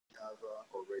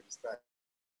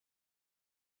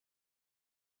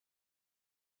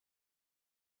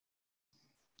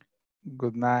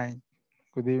Good night.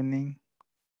 Good evening.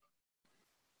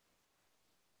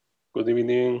 Good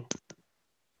evening.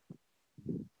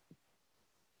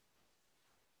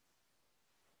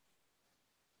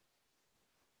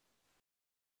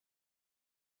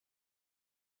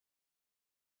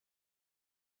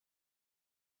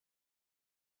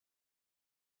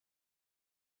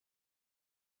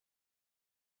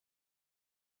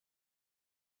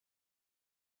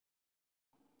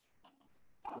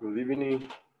 Good evening.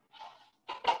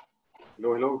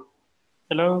 Hello, hello.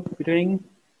 Hello, good evening.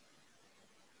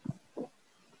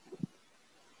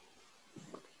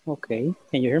 Okay,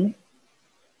 can you hear me?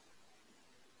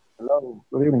 Hello,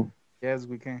 good evening. Yes,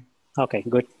 we can. Okay,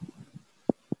 good.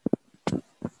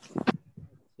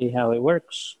 See how it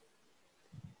works.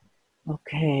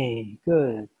 Okay,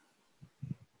 good.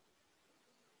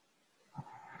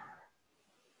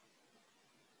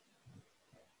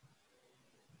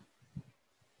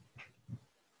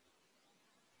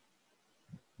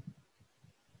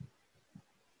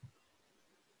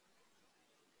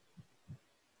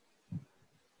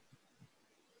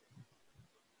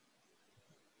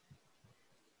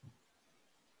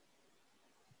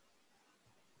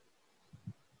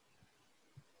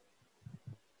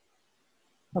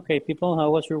 Okay, people, how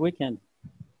was your weekend?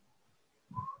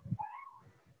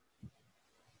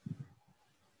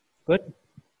 Good?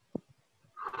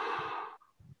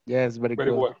 Yes, very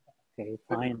Very good. well. Okay,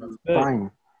 fine, that's good.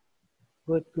 Fine.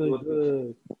 Good, good,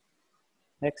 good.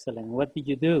 Excellent. What did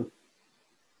you do?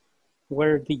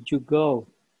 Where did you go?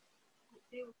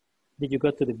 Did you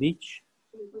go to the beach?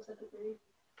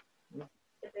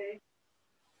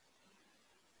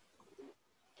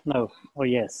 No, or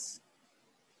yes?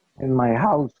 In my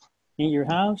house. In your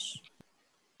house?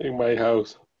 In my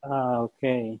house. Ah,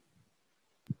 okay.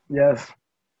 Yes.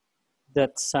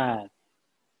 That's sad.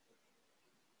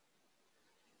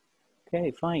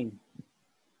 Okay, fine.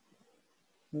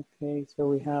 Okay, so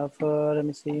we have, let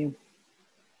me see,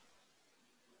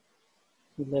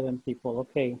 11 people.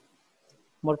 Okay,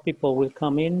 more people will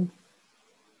come in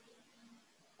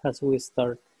as we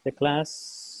start the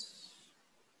class.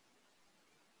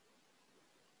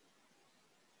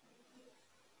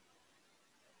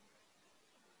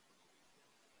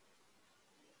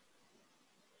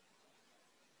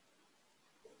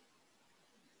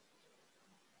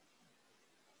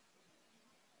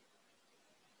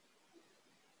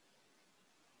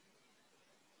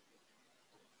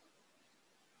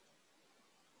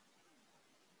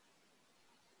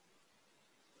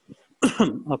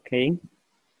 Okay.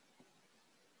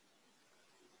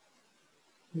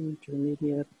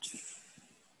 Intermediate.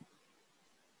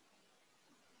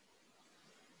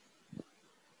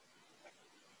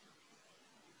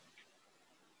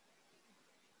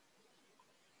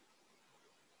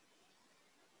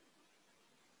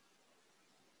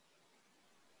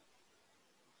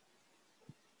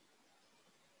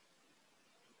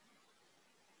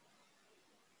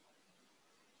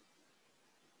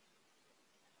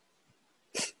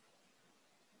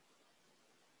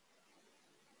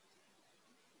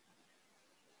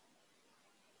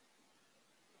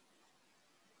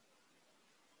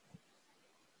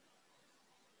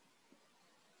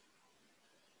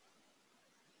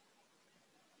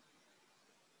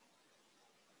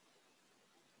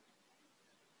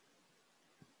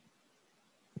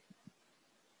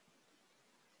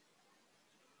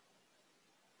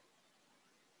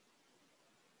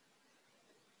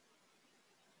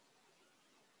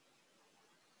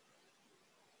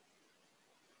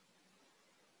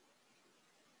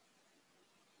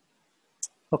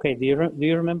 Okay, do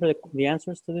you remember the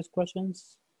answers to these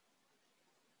questions?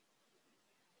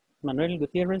 Manuel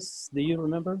Gutierrez, do you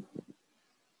remember?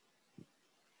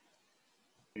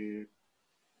 The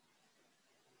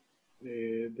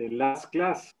last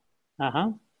class.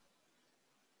 Uh-huh.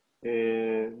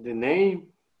 The name.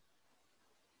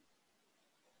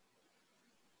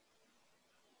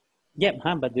 Yeah,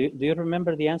 but do you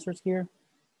remember the answers here?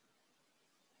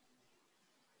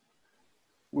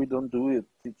 We don't do it,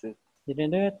 teacher. You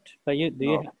didn't do it, but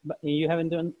you haven't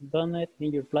done it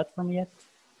in your platform yet?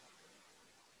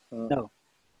 No.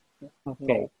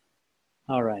 Okay. No.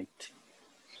 All right.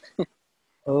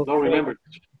 Don't Okay. remember.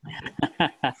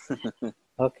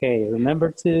 Okay,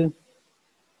 remember to.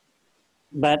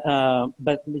 But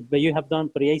you have done,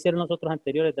 pero ya hicieron los otros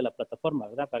anteriores de la plataforma,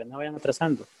 ¿verdad? Para que no vayan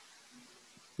atrasando.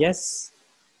 Yes.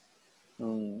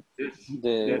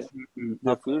 Yes.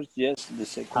 The first, yes. The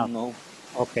second, no.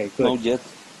 Okay, good. No yet.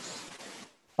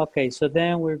 Okay, so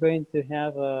then we're going to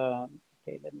have,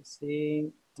 okay, let me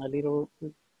see, a little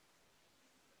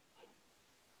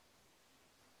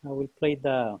I will play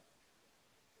the,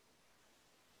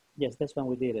 yes, this one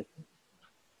we did it.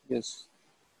 Yes.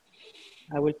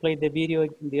 I will play the video,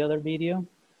 the other video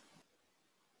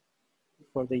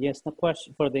for the yes, no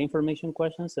question, for the information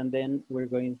questions, and then we're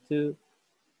going to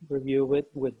review it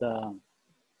with the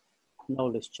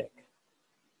knowledge check.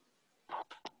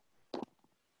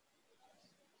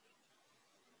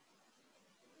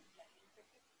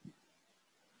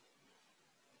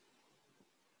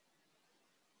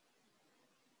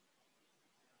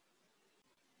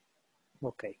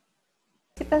 Okay.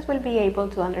 Participants will be able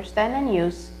to understand and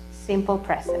use simple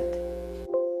present.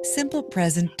 Simple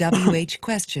present WH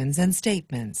questions and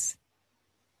statements.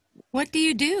 What do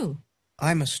you do?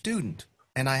 I'm a student,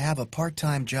 and I have a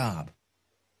part-time job.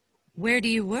 Where do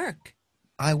you work?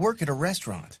 I work at a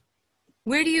restaurant.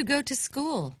 Where do you go to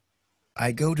school?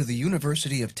 I go to the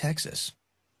University of Texas.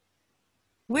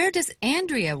 Where does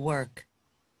Andrea work?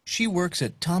 She works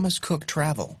at Thomas Cook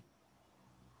Travel.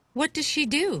 What does she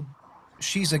do?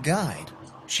 She's a guide.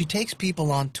 She takes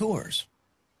people on tours.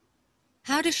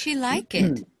 How does she like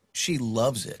it? She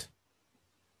loves it.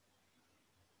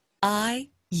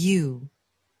 You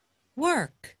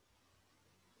work,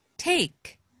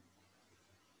 take,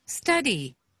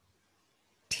 study,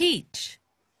 teach,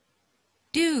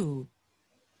 do,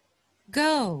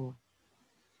 go,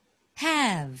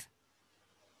 have.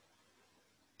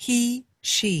 He,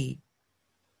 she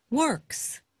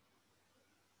works,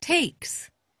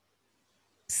 takes,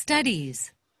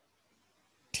 studies,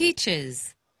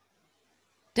 teaches,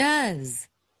 does,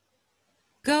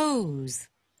 goes,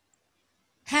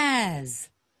 has.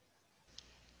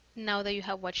 Now that you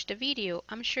have watched the video,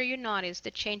 I'm sure you noticed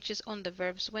the changes on the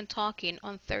verbs when talking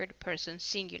on third person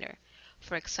singular.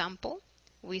 For example,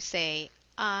 we say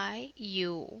I,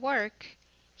 you work,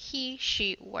 he,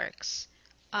 she works.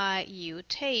 I, you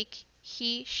take,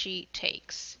 he, she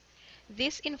takes.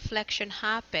 This inflection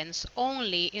happens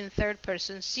only in third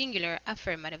person singular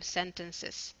affirmative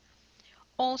sentences.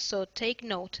 Also, take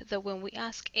note that when we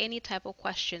ask any type of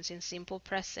questions in simple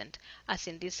present, as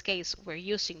in this case we're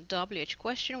using WH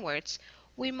question words,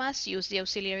 we must use the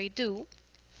auxiliary do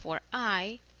for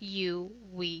I, you,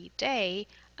 we, they,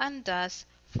 and does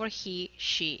for he,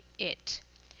 she, it.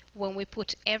 When we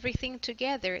put everything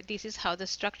together, this is how the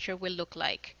structure will look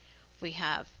like. We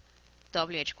have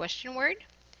WH question word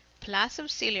plus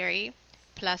auxiliary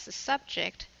plus the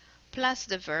subject plus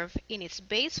the verb in its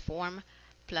base form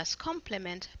plus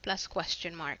complement plus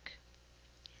question mark.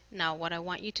 Now what I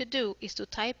want you to do is to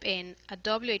type in a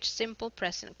WH simple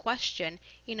present question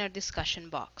in our discussion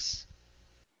box.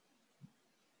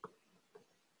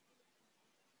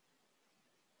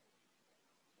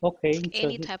 Okay.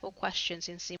 Any type of questions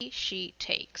in simple she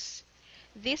takes.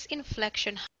 This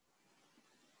inflection.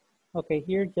 Okay,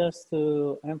 here just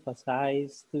to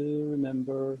emphasize, to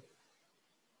remember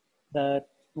that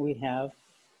we have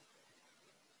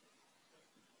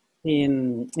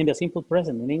in the simple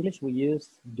present in English, we use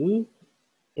do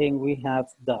and we have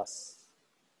does.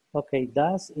 Okay,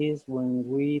 does is when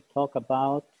we talk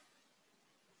about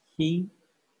he,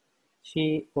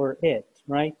 she, or it,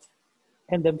 right?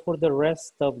 And then for the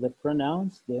rest of the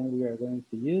pronouns, then we are going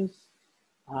to use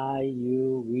I,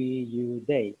 you, we, you,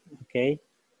 they, okay?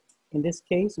 In this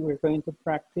case, we're going to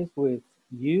practice with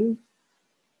you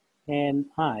and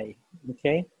I,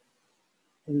 okay?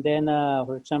 And then,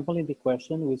 for example, in the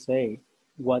question, we say,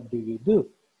 what do you do?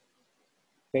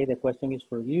 Okay, the question is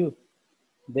for you.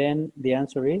 Then the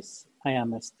answer is, I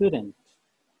am a student.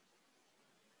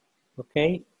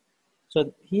 Okay,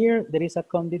 so here there is a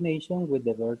combination with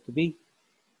the verb to be,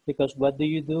 because what do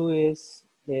you do is,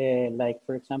 like,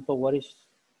 for example, what is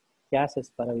 ¿qué haces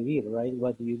para vivir, right?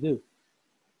 What do you do?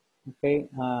 Okay,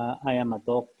 I am a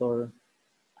doctor,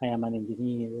 I am an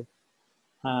engineer,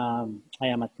 I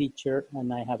am a teacher,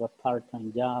 and I have a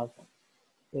part-time job.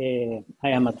 I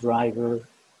am a driver.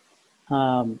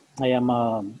 I am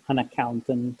an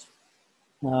accountant,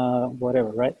 whatever,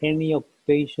 right? Any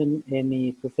occupation,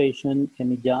 any profession,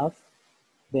 any job,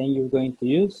 then you're going to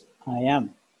use I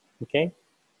am, okay?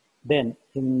 Then,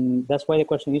 that's why the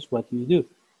question is, what do you do?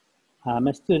 I'm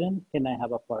a student and I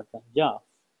have a part-time job.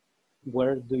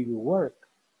 Where do you work?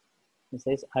 It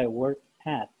says, I work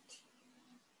at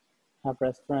a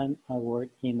restaurant, I work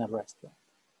in a restaurant,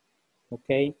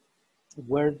 okay?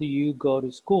 Where do you go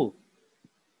to school?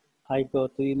 I go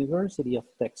to the University of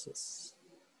Texas,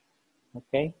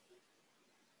 okay?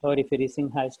 Or if it is in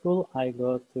high school, I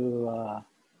go to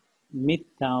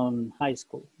Midtown High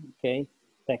School, okay?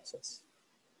 Texas.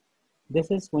 This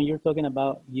is when you're talking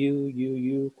about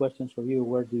you, questions for you.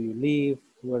 Where do you live?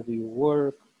 Where do you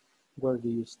work? Where do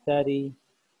you study?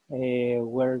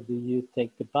 Where do you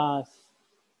take the bus?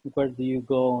 Where do you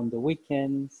go on the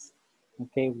weekends?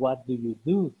 Okay, what do you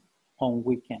do on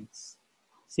weekends?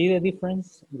 See the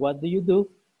difference? What do you do?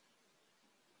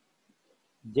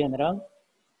 General.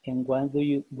 And what do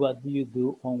you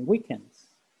do on weekends?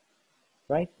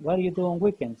 Right? What do you do on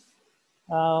weekends?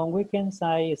 On weekends,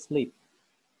 I sleep.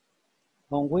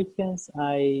 On weekends,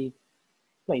 I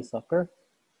play soccer.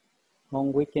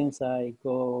 On weekends, I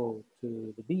go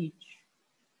to the beach.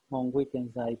 On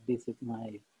weekends, I visit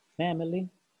my family.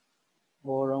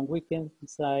 Or on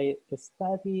weekends, I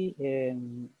study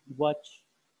and watch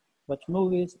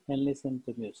movies and listen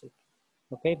to music.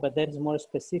 Okay, but that is more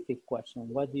specific question.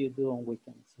 What do you do on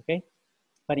weekends? Okay,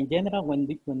 but in general, when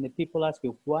the people ask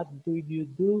you, what do you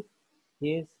do,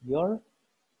 is your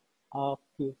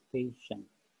occupation.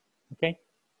 Okay.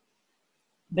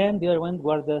 Then the other one,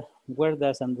 where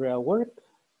does Andrea work?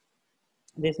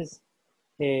 This is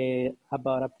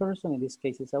about a person. In this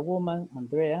case, it's a woman,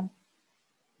 Andrea.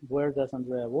 Where does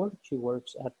Andrea work? She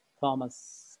works at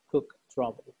Thomas Cook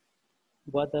Travel.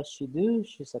 What does she do?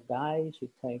 She's a guide. She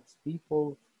takes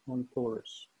people on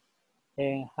tours.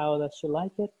 And how does she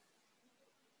like it?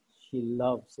 She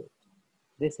loves it.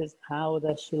 This is how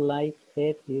does she like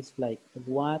it? Is like,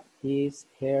 what is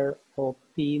her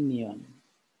opinion?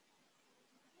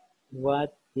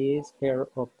 What is her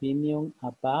opinion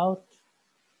about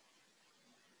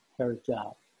her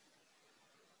job?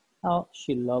 Oh,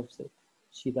 she loves it.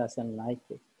 She doesn't like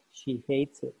it. She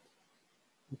hates it.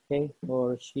 Okay,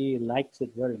 or she likes it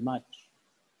very much.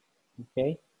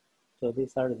 Okay, so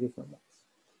these are the different ones.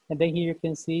 And then here you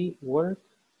can see work.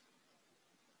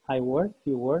 I work,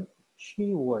 you work,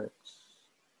 she works,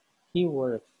 he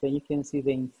works. Then you can see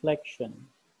the inflection,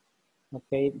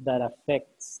 okay, that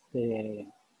affects the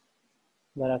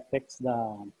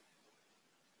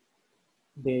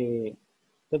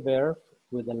verb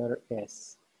with the letter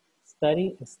S.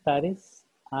 Study, studies,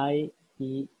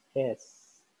 I-E-S.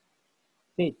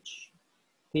 Teach,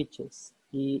 teaches,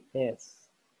 E-S.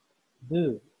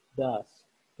 Do, does.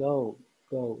 Go,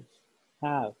 goes.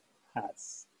 Have,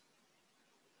 has.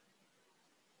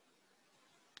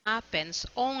 Happens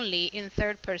only in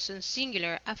third-person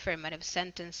singular affirmative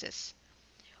sentences.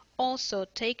 Also,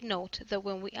 take note that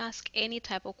when we ask any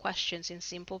type of questions in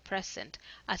simple present,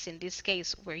 as in this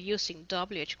case we're using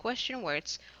WH question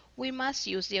words, we must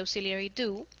use the auxiliary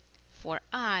do for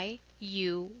I,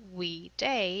 you, we,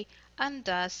 they, and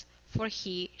does for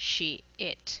he, she,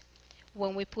 it.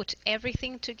 When we put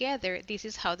everything together, this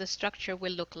is how the structure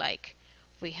will look like.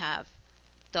 We have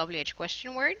WH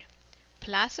question word,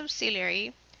 plus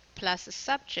auxiliary, plus the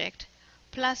subject,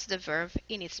 plus the verb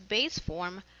in its base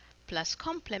form, plus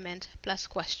complement, plus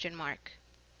question mark.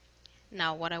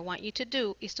 Now what I want you to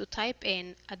do is to type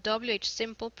in a WH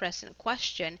simple present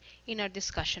question in our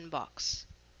discussion box.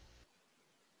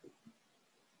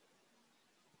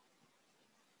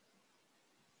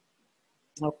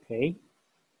 Okay.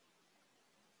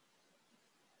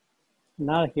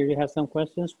 Now here you have some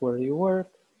questions. Where do you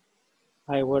work?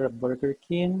 I work at Burger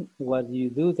King. What do you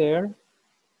do there?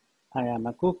 I am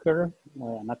a cooker.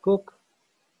 I am a cook.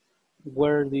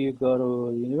 Where do you go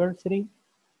to university?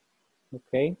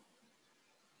 Okay.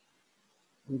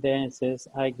 And then it says,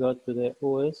 I go to the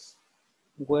US.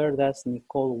 Where does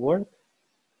Nicole work?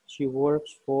 She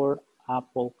works for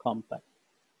Apple Company.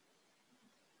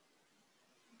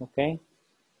 Okay.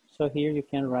 So here you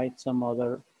can write some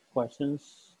other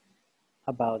questions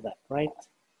about that, right?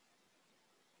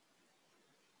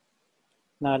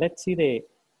 Now let's see the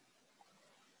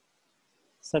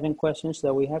 7 questions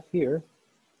that we have here.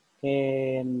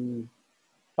 And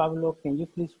Pablo, can you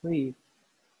please read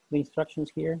the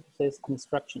instructions here? It says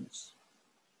instructions.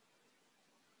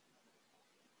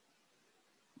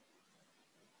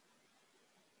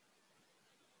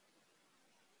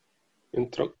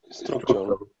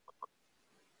 Instruction.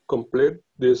 Complete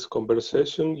this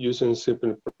conversation using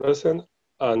simple present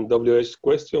and WH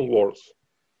question words.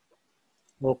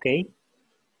 Okay.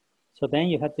 So then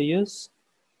you have to use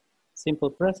simple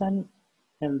present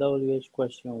and WH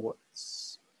question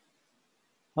words.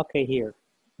 Okay, here.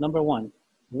 Number 1,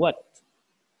 what?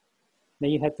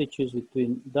 Then you have to choose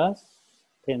between does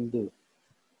and do.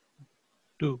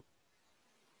 Do.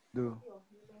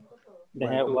 They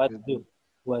have what do.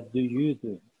 What do you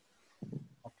do?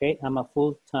 Okay, I'm a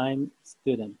full-time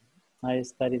student. I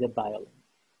study the violin.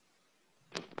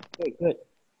 Okay, good.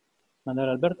 Manuel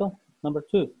Alberto, number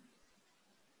 2.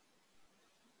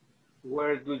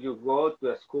 Where do you go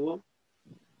to school?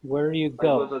 Where do you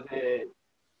go?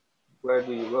 Where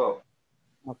do you go?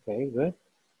 Okay, good.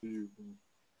 To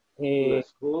the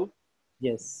school?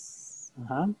 Yes.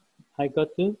 I go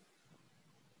to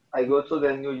I go to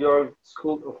the New York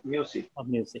School of Music. Of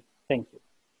music. Thank you.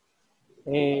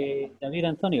 David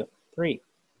Antonio, 3.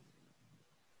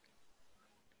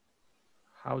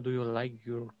 How do you like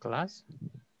your class?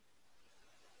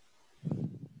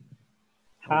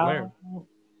 How?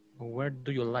 Where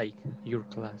do you like your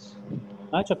class?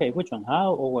 That's okay. Which one?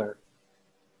 How or where?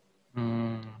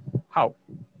 How?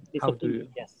 His How do opinion. you?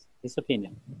 Yes, his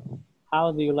opinion.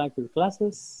 How do you like your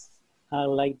classes? I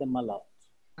like them a lot.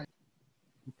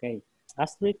 Okay.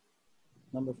 Astrid,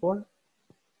 number 4.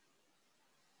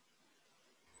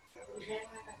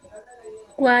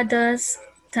 What does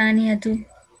Tanya do?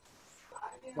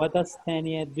 What does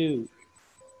Tanya do?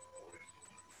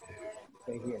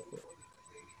 Okay, here.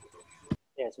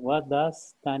 Yes, what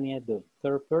does Tanya do?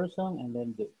 Third person and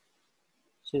then do.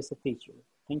 She's a teacher.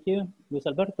 Thank you. Luis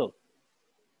Alberto,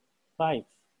 5.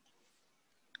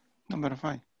 Number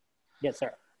 5. Yes,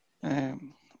 sir.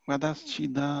 What does she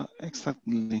do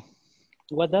exactly?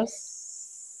 What does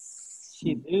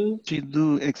she do? She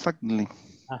do exactly.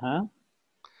 Uh-huh.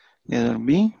 Letter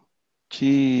B,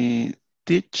 she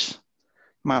teach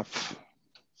math.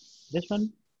 This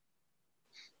one?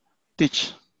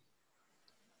 Teach.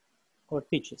 Or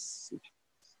teaches?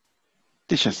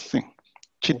 Teaches, sí.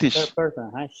 She Third teach.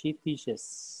 person, huh? She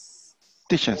teaches.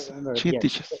 Teaches. Remember, She yes,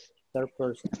 teaches. third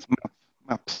person. It's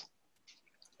maths.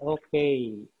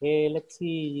 Okay, let's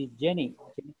see, Jenny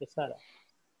Quesada.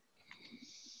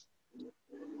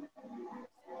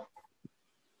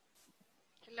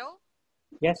 Hello?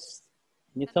 Yes,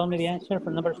 can you tell me the answer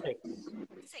for number 6?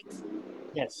 6.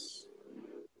 Yes.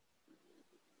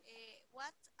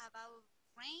 What about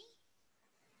Rain?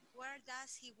 Where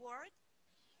does he work?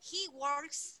 He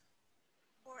works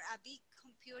for a big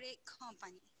computer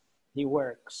company. He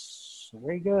works.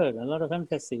 Very good, a lot of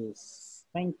emphasis.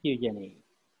 Thank you, Jenny.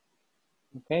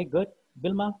 Okay, good.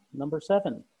 Vilma, number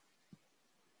 7.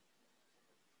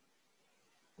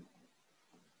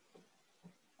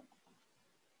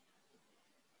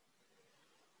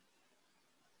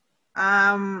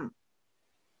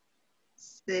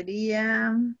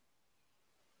 Sería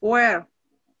where?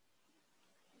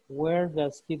 Where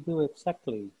does he do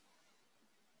exactly?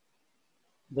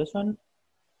 This one?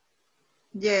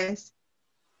 Yes.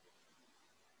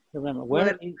 Remember,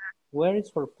 where is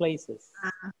for places?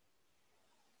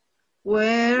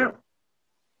 Where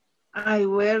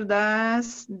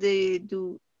does they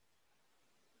do?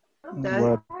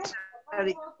 What?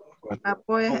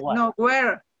 No,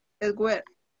 where? Where?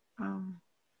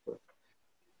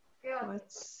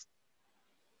 What's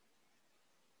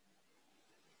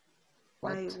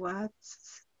What? I what?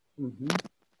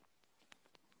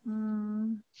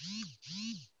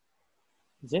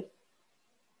 Is it?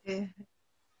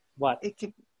 What?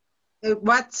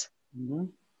 What?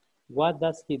 What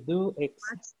does he do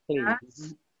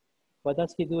exactly? What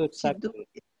does he do exactly?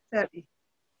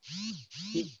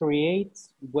 He creates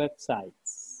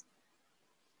websites.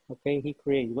 Okay, he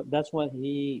creates. That's what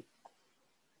he.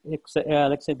 Let's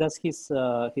say that's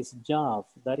his job.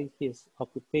 That is his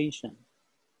occupation.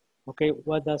 Okay,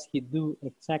 what does he do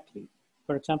exactly?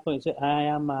 For example, you say, I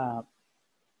am a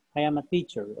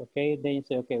teacher. Okay, then you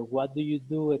say, okay, what do you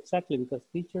do exactly? Because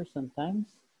teachers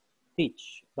sometimes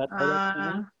teach, but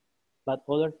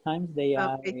other times they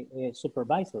are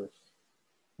supervisors.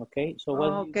 Okay, so what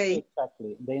do you do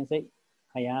exactly? Then you say,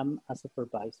 I am a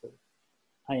supervisor.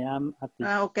 I am a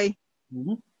teacher. Okay.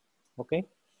 Okay.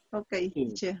 Okay.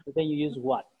 So then you use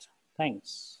what?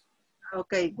 Thanks.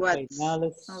 Okay, what? Okay, now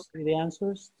let's see the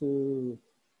answers to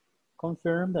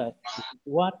confirm that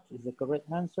what is the correct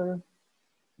answer.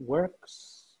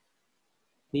 Works,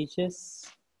 teaches.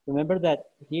 Remember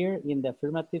that here in the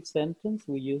affirmative sentence,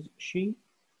 we use she.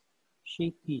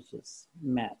 She teaches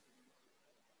math.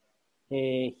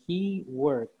 He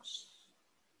works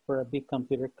for a big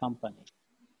computer company.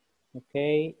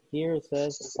 Okay, here it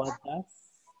says, what does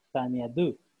Tanya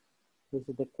do? This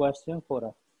is the question for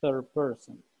a third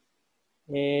person.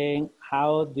 And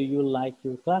how do you like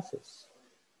your classes?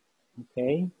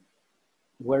 Okay,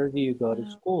 where do you go to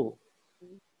school?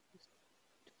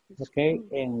 Okay,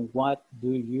 and what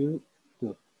do you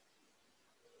do?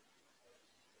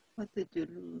 What did you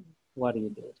do? What do you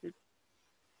do?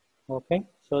 Okay,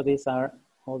 so these are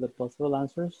all the possible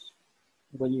answers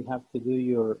when you have to do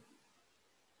your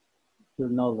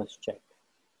knowledge check.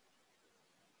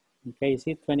 Okay, you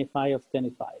see 25 of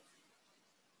 25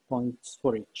 points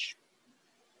for each.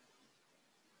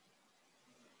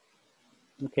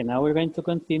 Okay, now we're going to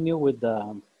continue with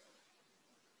the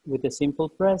simple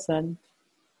present,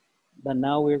 but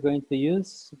now we're going to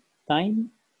use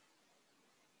time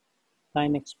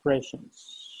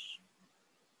expressions.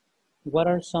 What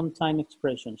are some time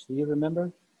expressions? Do you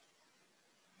remember?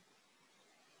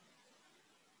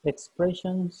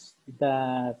 expressions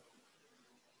that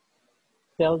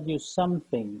tell you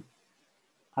something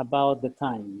about the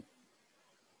time.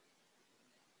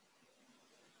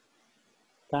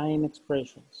 Time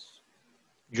expressions.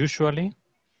 Usually.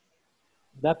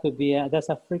 That could be, that's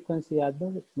a frequency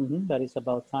adverb. That is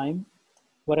about time.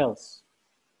 What else?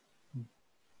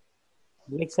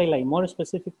 Let's say like more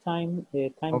specific time.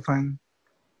 Time. Often.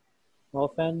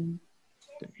 Often.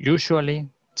 Usually.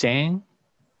 10.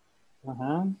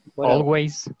 What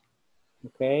Always. else?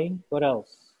 Okay. What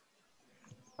else?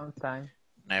 Sometimes.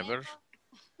 Never.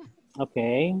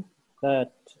 Okay.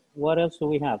 But what else do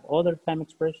we have? Other time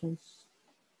expressions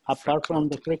apart from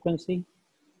the frequency?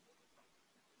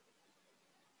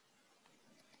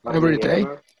 Every day.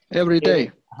 Every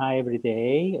day. Hi, every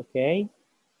day. Okay.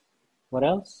 What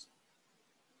else?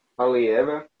 Hardly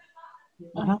ever.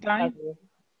 On time.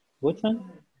 Which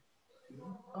one?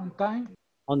 On time.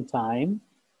 On time.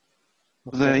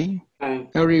 Okay. Today.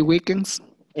 Every weekends.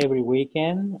 Every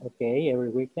weekend. Okay. Every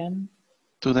weekend.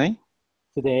 Today.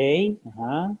 Today.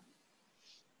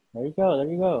 There you go. There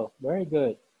you go. Very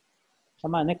good.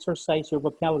 Come on, exercise your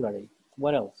vocabulary.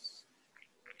 What else?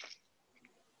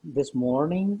 This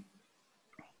morning.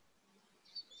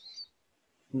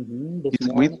 This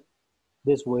morning. Week.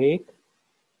 This week.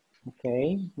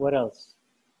 Okay. What else?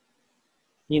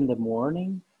 In the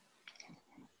morning.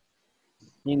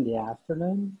 In the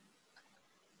afternoon.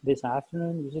 This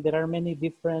afternoon. You see, there are many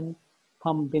different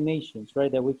combinations,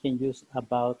 right, that we can use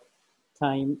about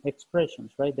time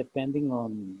expressions, right, depending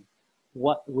on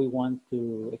what we want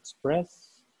to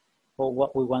express or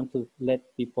what we want to let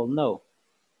people know.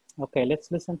 Okay,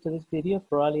 let's listen to this video.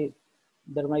 Probably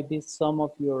there might be some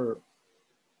of your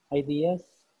ideas,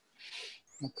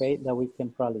 okay, that we can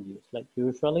probably use, like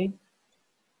usually,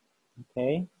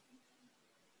 okay.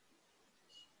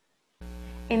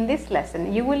 In this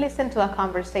lesson, you will listen to a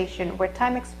conversation where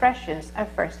time expressions are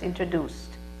first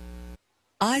introduced.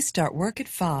 I start work at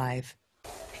 5.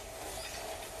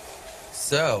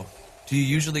 So, do you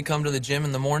usually come to the gym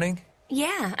in the morning?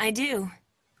 Yeah, I do.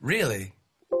 Really?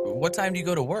 What time do you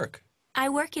go to work? I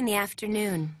work in the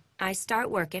afternoon. I start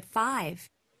work at 5.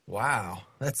 Wow,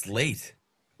 that's late.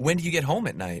 When do you get home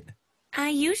at night? I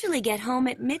usually get home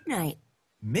at midnight.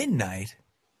 Midnight?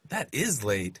 That is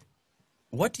late.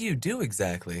 What do you do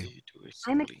exactly?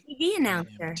 I'm a TV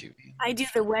announcer. I do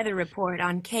the weather report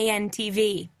on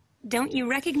KNTV. Don't you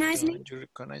recognize me? You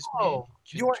recognize Oh, me?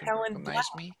 you're You Helen recognize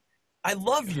Black. me? I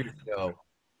love your show.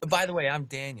 By the way, I'm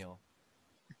Daniel.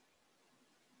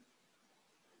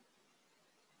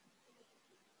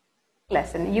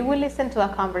 Lesson, you will listen to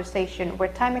a conversation where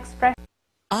time expressions.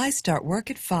 I start work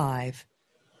at 5.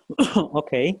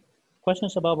 Okay,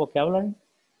 questions about vocabulary?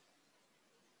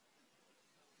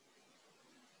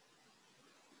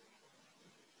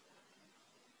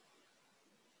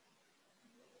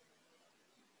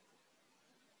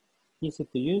 Easy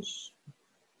to use.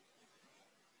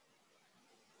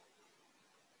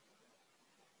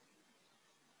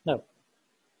 No.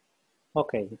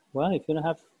 Okay, well, if you don't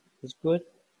have, it's good.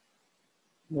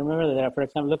 Remember that, for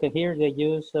example, look at here, they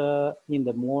use in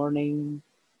the morning,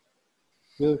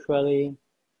 usually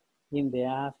in the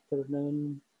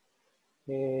afternoon,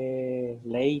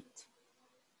 late,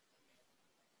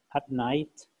 at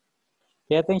night.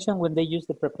 Pay attention when they use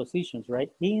the prepositions, right?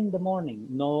 In the morning,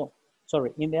 no,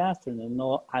 sorry, in the afternoon,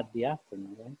 no at the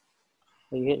afternoon,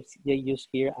 right? They use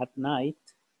here at night,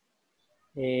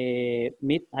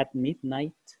 at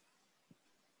midnight,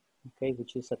 okay,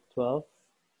 which is at 12,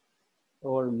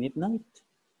 or midnight,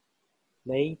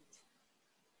 late,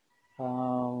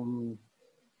 and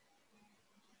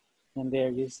there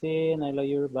you see, and I love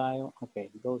your bio. Okay,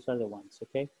 those are the ones,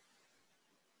 okay?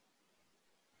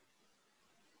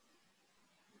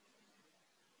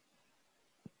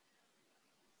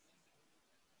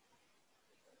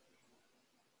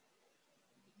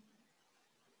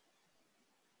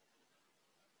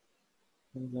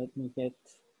 Let me get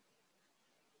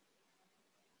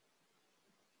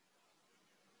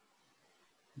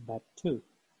back to.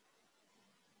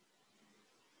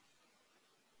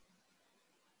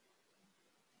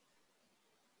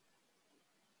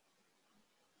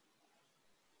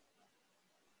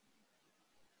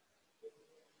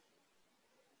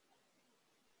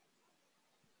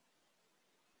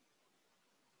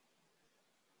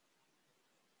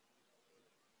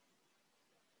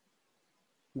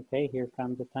 Okay, here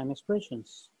come the time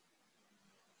expressions.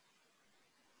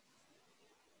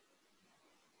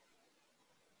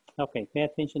 Okay, pay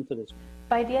attention to this.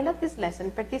 By the end of this lesson,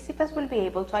 participants will be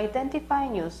able to identify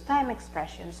and use time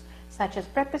expressions such as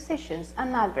prepositions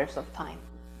and adverbs of time.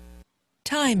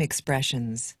 Time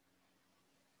expressions.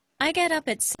 I get up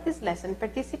at this lesson,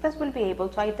 participants will be able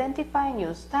to identify and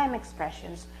use time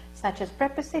expressions such as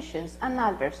prepositions and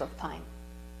adverbs of time.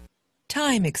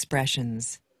 Time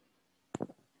expressions.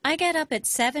 I get up at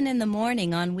 7 in the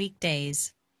morning on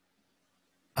weekdays.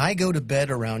 I go to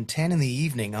bed around 10 in the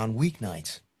evening on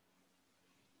weeknights.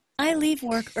 I leave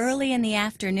work early in the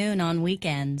afternoon on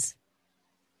weekends.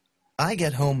 I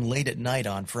get home late at night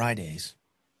on Fridays.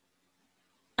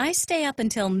 I stay up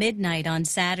until midnight on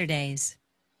Saturdays.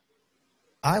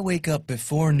 I wake up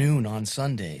before noon on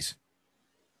Sundays.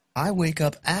 I wake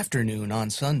up after noon on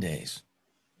Sundays.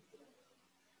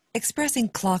 Expressing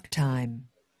clock time.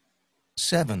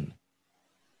 7.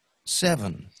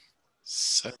 7.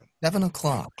 7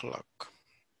 o'clock.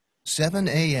 7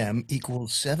 a.m.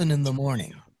 equals 7 in the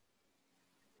morning.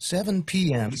 7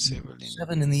 p.m. equals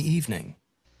 7 in the evening.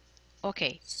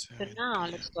 Okay, so now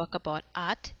let's talk about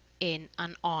at, in,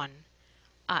 and on.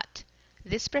 At.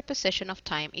 This preposition of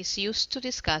time is used to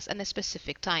discuss a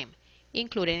specific time,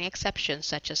 including exceptions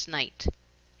such as night.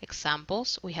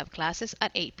 Examples, we have classes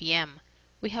at 8 p.m.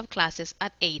 We have classes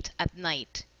at 8 at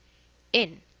night.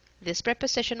 In. This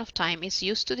preposition of time is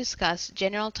used to discuss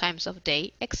general times of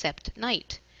day except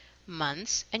night,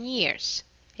 months, and years.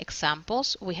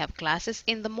 Examples, we have classes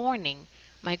in the morning.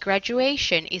 My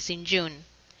graduation is in June.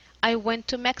 I went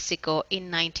to Mexico in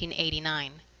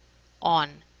 1989.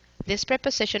 On. This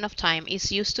preposition of time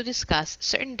is used to discuss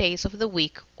certain days of the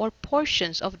week or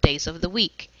portions of days of the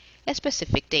week,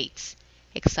 specific dates.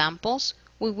 Examples,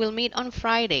 we will meet on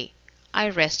Friday. I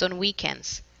rest on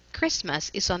weekends. Christmas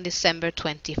is on December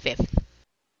 25th.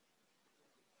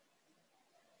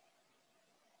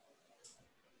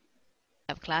 We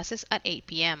have classes at 8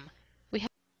 p.m. We have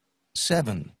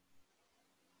 7.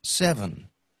 7.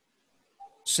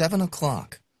 7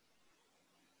 o'clock.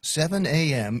 7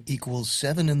 a.m. equals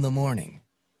 7 in the morning.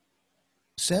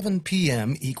 7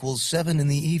 p.m. equals 7 in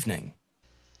the evening.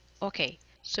 Okay,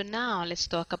 so now let's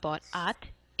talk about at,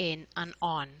 in, and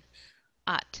on.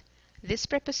 At. This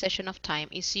preposition of time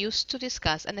is used to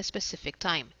discuss a specific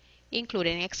time,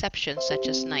 including exceptions such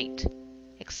as night.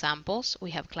 Examples, we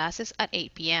have classes at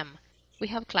 8 p.m. We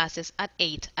have classes at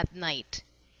 8 at night.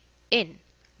 In.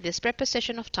 This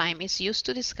preposition of time is used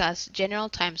to discuss general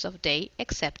times of day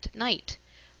except night,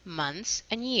 months,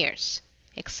 and years.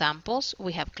 Examples,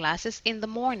 we have classes in the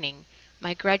morning.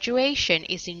 My graduation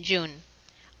is in June.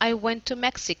 I went to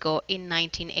Mexico in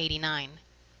 1989.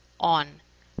 On.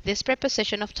 This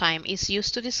preposition of time is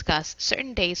used to discuss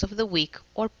certain days of the week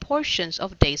or portions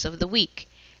of days of the week,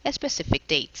 specific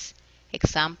dates.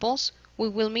 Examples, we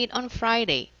will meet on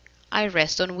Friday. I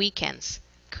rest on weekends.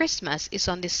 Christmas is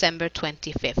on December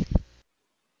 25th.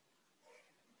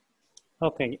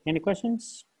 Okay, any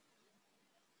questions?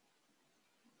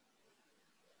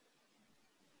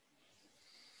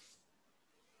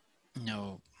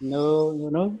 No.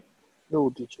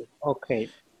 No, teacher. Okay,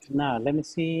 now let me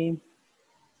see.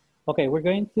 Okay, we're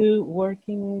going to work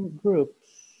in groups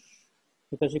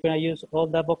because you're gonna use all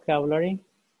that vocabulary.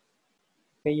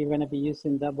 Okay, you're gonna be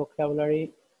using that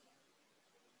vocabulary.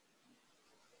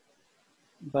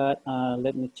 But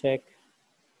let me check.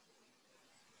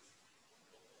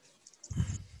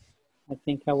 I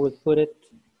think I will put it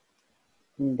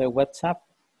in the WhatsApp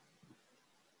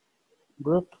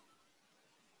group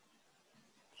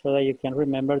so that you can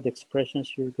remember the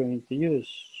expressions you're going to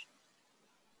use.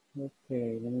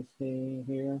 Okay, let me see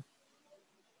here.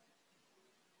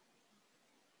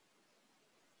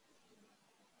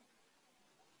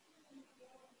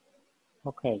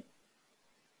 Okay,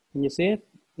 can you see it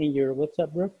in your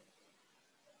WhatsApp group?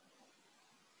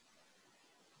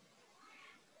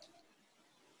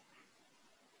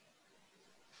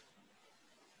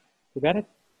 You got it?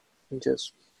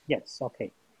 Yes. Yes,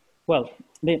 okay. Well,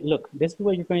 look, this is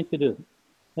what you're going to do.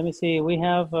 Let me see, we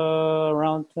have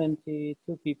around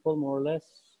 22 people, more or less.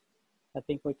 I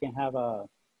think we can have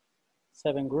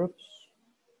 7 groups.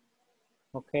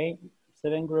 Okay,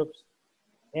 7 groups.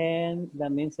 And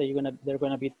that means that there are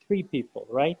gonna be 3 people,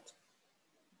 right?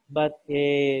 But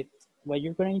what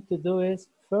you're going to do is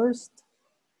first,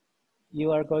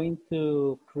 you are going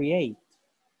to create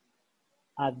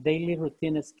a daily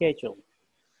routine schedule.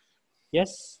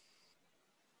 Yes?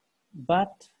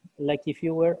 But like if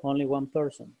you were only one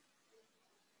person.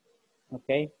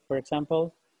 Okay, for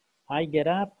example, I get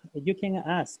up, you can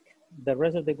ask the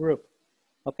rest of the group.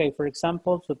 Okay, for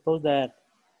example, suppose that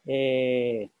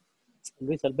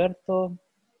Luis Alberto,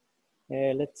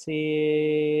 let's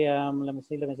see, let me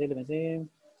see.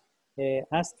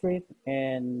 Astrid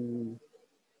and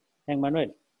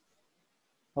Manuel.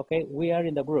 Okay, we are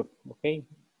in the group, okay?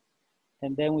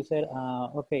 And then we said,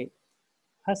 okay,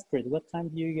 Astrid, what time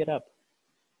do you get up?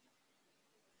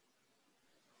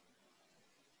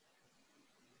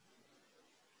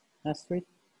 Astrid?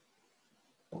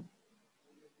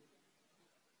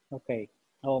 Okay.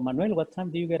 Oh, Manuel, what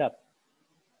time do you get up?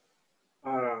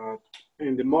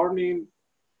 In the morning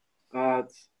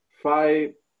at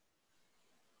 5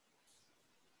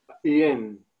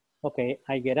 a.m. Okay,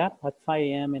 I get up at 5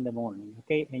 a.m. in the morning.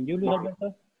 Okay, and you, Luis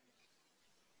Alberto?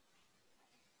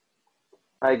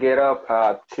 I get up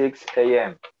at 6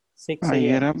 a.m. 6 I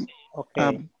get a.m. up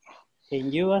Okay.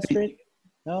 And you, Astrid?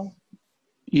 No?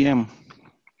 a.m.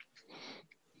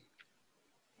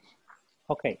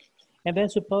 Okay. And then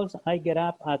suppose I get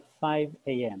up at 5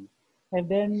 a.m. And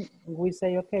then we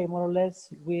say, okay, more or less,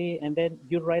 and then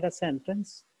you write a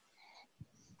sentence,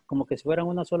 como que si fueran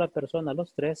una sola persona,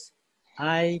 los tres.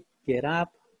 I get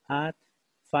up at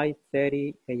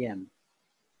 5:30 a.m.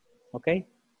 Okay?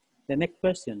 The next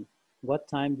question, what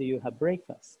time do you have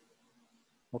breakfast?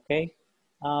 Okay?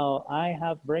 I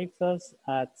have breakfast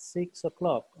at 6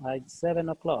 o'clock, at 7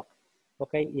 o'clock.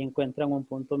 Ok, y encuentran un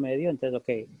punto medio, entonces,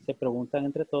 ok, se preguntan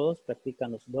entre todos,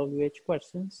 practican los WH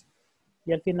questions,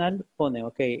 y al final pone,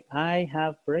 ok, I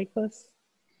have breakfast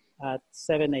at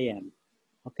 7 a.m.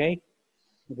 Ok,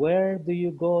 where do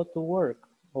you go to work?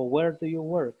 Or where do you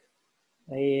work?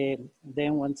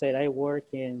 Then one said, I work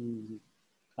in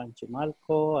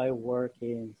Panchimalco, I work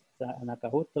in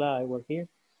Nacajutla, I work here.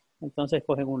 Entonces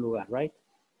cogen un lugar, right?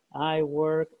 I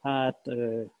work at,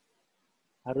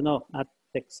 I don't know, at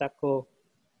Texaco,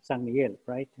 San Miguel,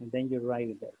 right? And then you write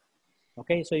it there.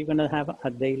 Okay, so you're gonna have a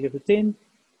daily routine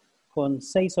con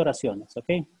 6 oraciones,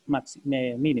 okay?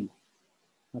 Mínimo.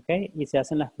 Okay, y se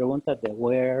hacen las preguntas de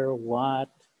where, what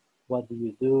do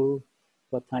you do,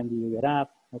 what time do you get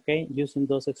up, okay? Using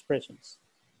those expressions.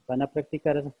 Van a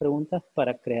practicar esas preguntas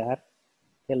para crear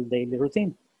el daily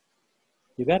routine.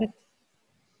 You got it?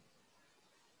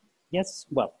 Yes,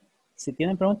 well. Si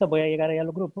tienen preguntas, voy a llegar ahí a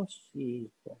los grupos y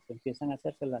pues empiezan a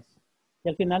hacérselas. Y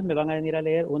al final me van a venir a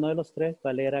leer, uno de los tres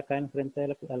va a leer acá al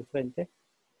frente,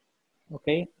 ok,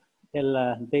 el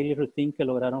daily routine que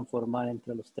lograron formar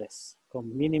entre los tres,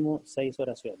 con mínimo 6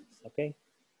 oraciones, ok.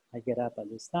 I get up at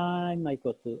this time, I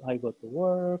go to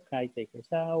work, I take a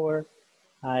shower,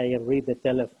 I read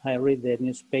the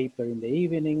newspaper in the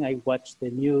evening, I watch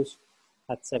the news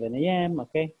at 7 a.m.,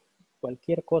 ok.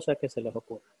 Cualquier cosa que se les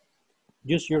ocurra.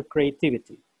 Use your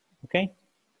creativity, okay?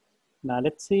 Now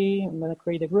let's see, I'm gonna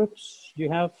create the groups.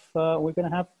 You have, we're gonna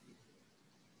have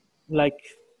like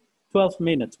 12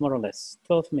 minutes, more or less,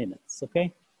 12 minutes,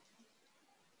 okay?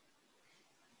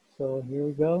 So here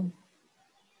we go.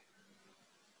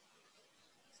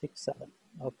 6, 7,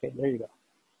 okay, there you go.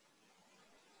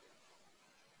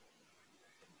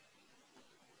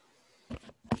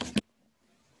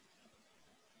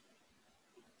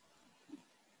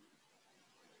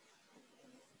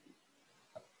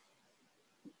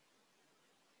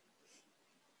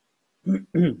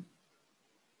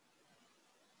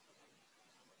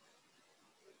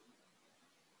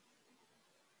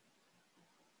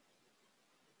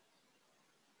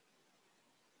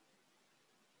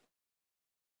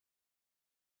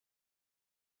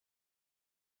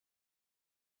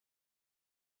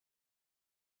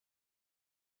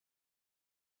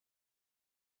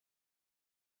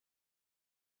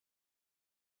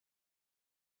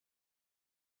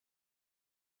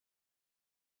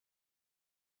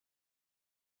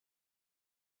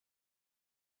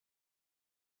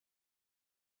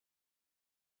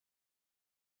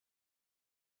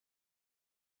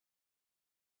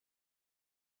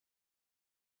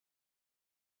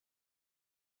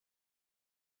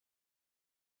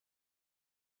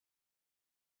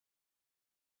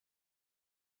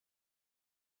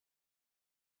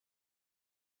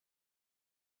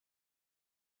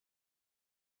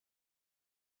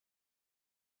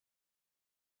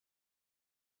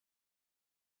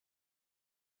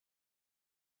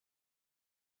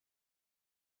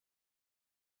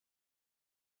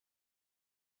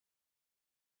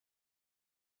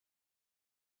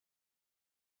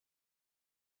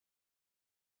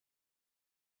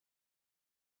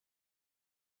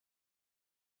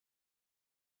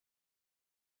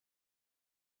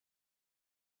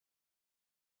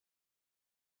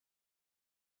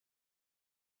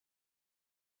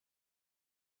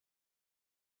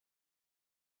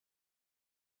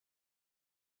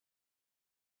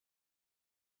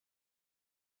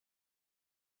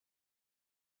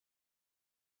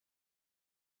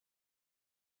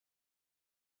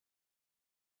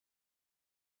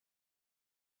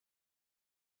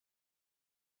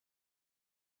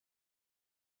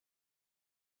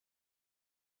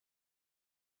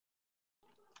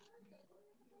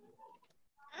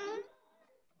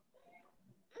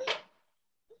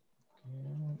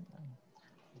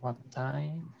 What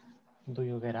time do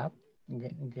you get up?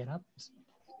 Get up.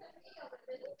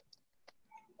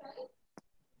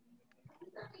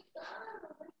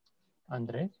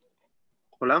 Andrés.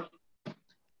 Hola.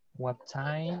 What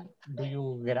time do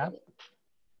you get up?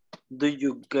 Do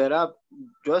you get up?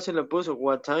 Yo así le puse,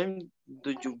 what time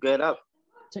do you get up?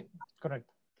 Sí,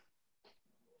 correcto.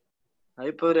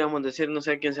 Ahí podríamos decir, no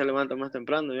sé quién se levanta más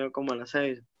temprano, yo como a las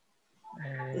 6.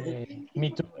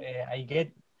 Me too. I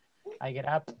get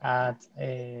up at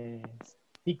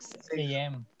 6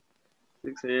 a.m.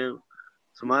 6 a.m.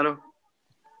 Sumaro.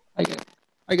 I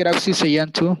get up 6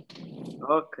 a.m. too.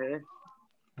 Okay.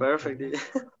 Perfect.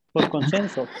 Por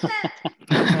consenso.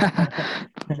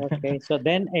 Okay, so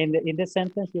then in the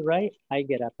sentence you write, I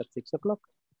get up at 6 o'clock.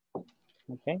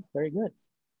 Okay, very good.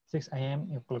 6 a.m.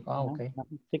 Oh, okay.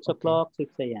 6 o'clock,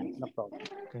 6 a.m. No problem.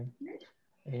 Okay.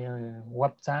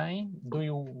 What time do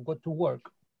you go to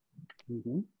work?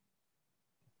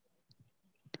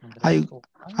 I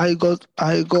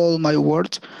go my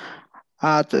work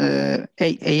at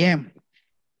 8 a.m.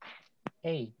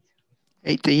 8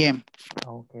 a.m.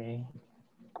 Okay.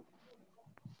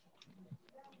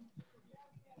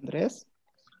 Andrés.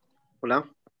 Hola.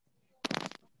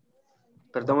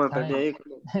 Perdón, me perdí ahí.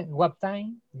 What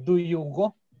time do you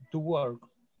go to work?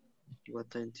 What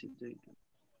time to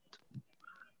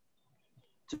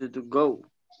go?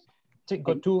 To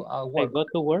go to work. I go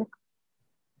to work.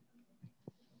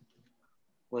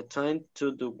 What time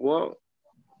to do work?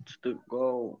 To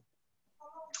go.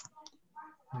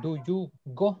 Do you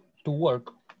go to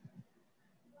work?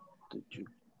 Did you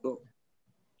go?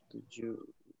 Did you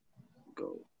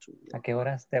go to work? ¿A qué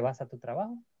horas te vas a tu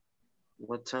trabajo?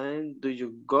 What time do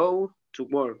you go to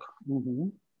work?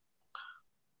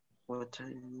 What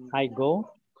time? I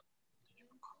go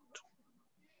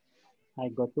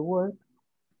to work.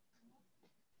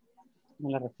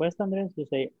 En la respuesta, Andrés, you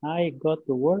say, I go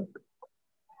to work.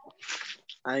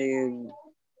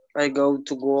 I go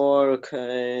to work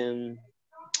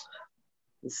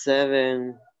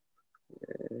 7,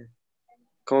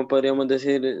 ¿cómo podríamos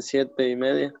decir?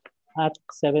 7:30. At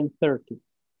 7:30.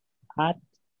 At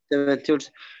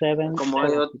 7:30. 7:30. Como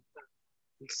hay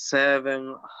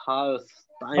 7, half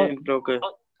time, creo que.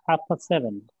 Half past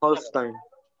 7. Half time.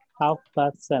 Half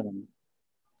past 7.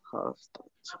 Half time.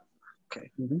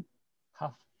 Okay.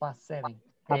 Half past 7.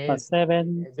 Half past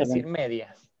 7. Es decir,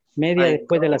 medias. Media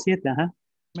después de las 7, ajá.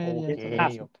 Okay,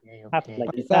 half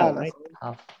like mitad, right?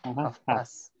 Half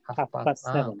past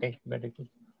 7. Okay, very good.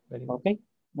 Very good. Okay,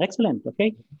 excellent.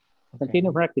 Okay,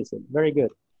 continue practicing. Very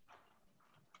good.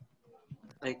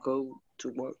 I go to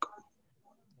work.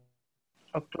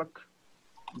 O'clock.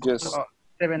 Yes.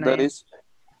 7 That a.m. is.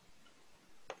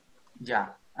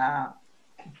 Yeah.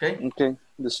 Okay. Okay.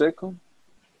 The second.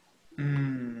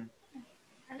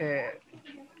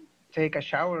 Take a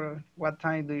shower. What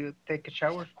time do you take a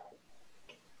shower?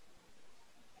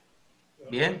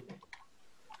 Bien.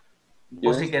 Yes.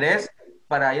 O si querés,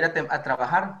 para ir a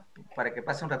trabajar, para que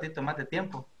pase un ratito más de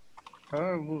tiempo.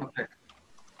 Oh, good. Okay.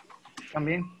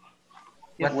 También.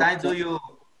 What time do you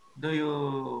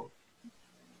work?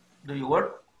 Do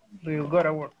you go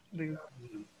to work?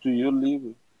 Do you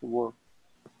leave work?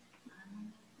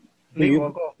 Do you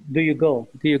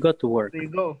go to work? Do you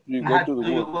go? You go to the Do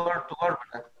you work. go to work?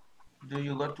 Do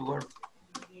you go to work?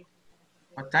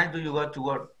 What time do you go to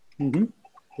work?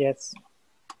 Yes.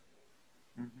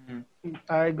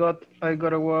 I go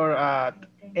to work at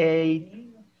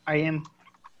 8 a.m.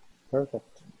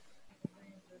 Perfect.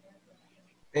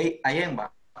 8 a.m.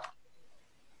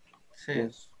 Sí.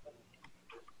 Yes.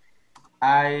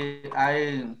 I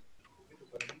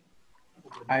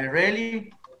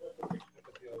really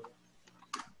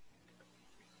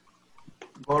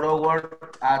go to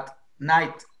work at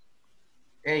night,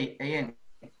 8 a.m.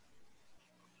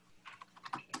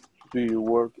 Do you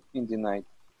work in the night?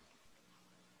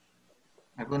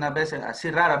 Algunas veces, así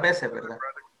raras veces, ¿verdad?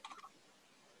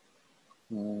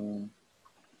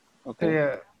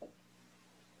 Okay.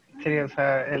 Sería, o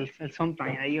sea, el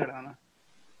sometime ahí, ¿verdad?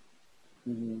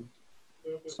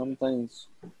 Sometimes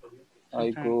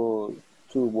I go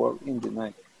to work in the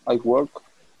night. I work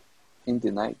in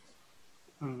the night.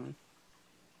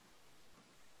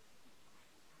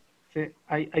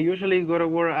 I usually go to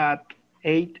work at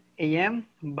 8 a.m.,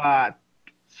 but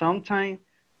sometimes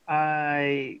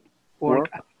I work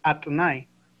at night.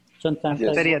 Sometimes I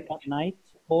work at night,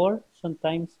 or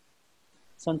sometimes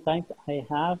I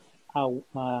have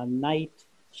a night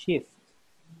shift.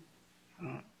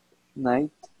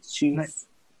 Night shift.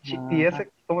 ¿Y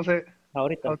ese cómo se...?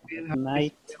 Ahorita.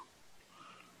 Night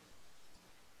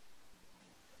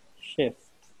shift.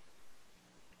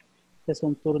 Es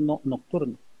un turno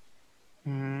nocturno.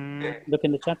 Look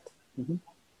in the chat.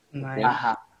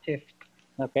 Night shift.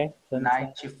 Okay. So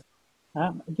Night shift.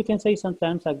 you can say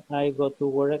sometimes I go to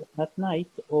work at night,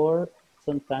 or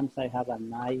sometimes I have a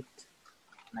night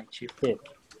shift.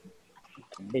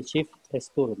 El shift es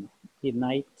turno y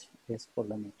night es por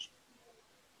la noche.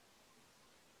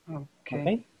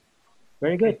 Okay.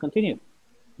 Very good. Continue.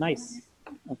 Nice.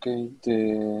 Okay.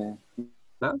 The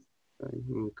class,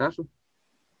 en mi caso.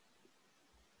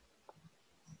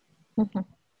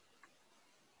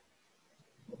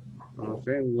 No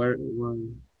sé,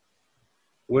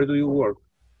 where do you work?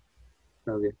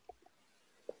 Claudia.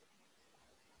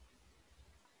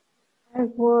 I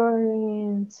work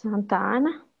in Santa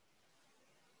Ana.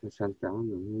 En Santa Ana,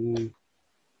 muy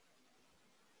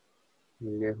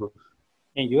lejos.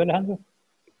 And you, Alejandro?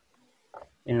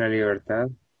 En La Libertad.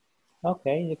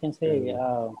 Okay, you can say,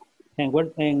 and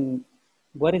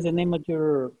what is the name of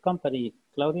your company,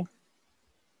 Claudia?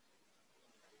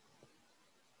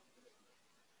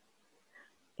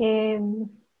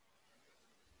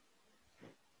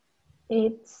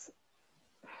 It's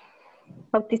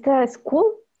Bautista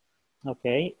School.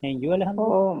 Okay, and you, Alejandro?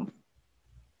 Oh.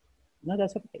 No,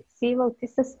 that's okay. Sí,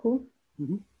 Bautista School.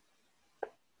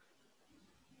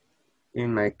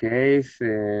 In my case,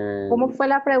 ¿Cómo fue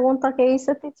la pregunta que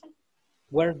hice, teacher?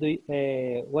 Where do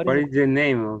what is the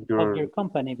name of your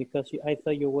company? Because I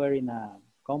thought you were in a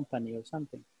company or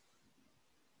something.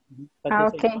 But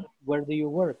okay. Where do you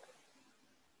work?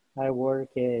 I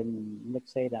work in,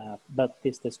 let's say, the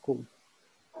Baptist school.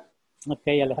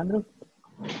 Okay, Alejandro?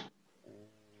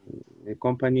 The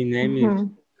company name is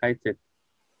High Tech.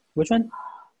 Which one?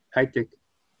 High Tech.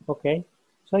 Okay.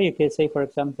 So you can say, for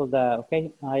example,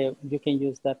 you can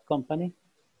use that company.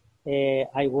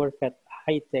 I work at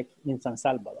High Tech in San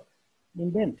Salvador.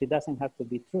 Invent, it doesn't have to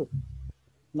be true.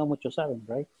 No muchos saben,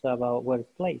 right? So about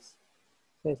workplace.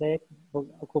 So say,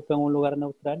 ocupen un lugar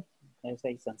neutral,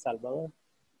 say San Salvador.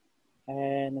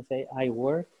 And say, I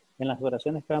work, en las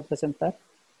oraciones que van a presentar,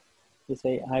 you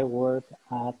say, I work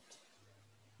at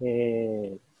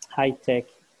High Tech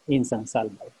in San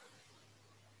Salvador.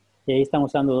 Y ahí estamos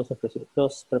usando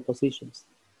dos prepositions.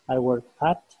 I work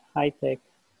at High Tech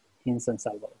in San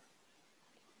Salvador.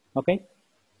 ¿Ok?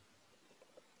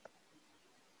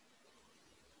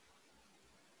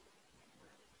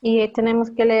 Y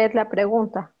tenemos que leer la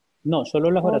pregunta. No,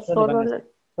 solo las oraciones.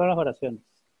 Solo las oraciones.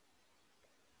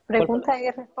 ¿Pregunta y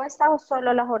respuesta o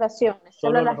solo las oraciones?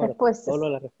 Solo las respuestas. Solo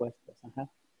las respuestas, ajá.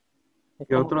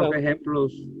 ¿Qué otros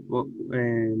ejemplos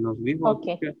nos dijo?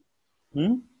 Okay.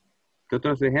 ¿Qué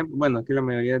otros ejemplos? Bueno, aquí la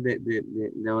mayoría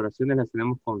de oraciones las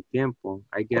tenemos con tiempo.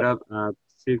 I get up at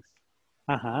 6.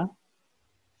 Ajá.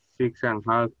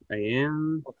 6:30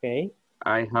 a.m. Okay.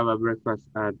 I have a breakfast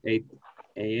at 8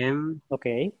 a.m.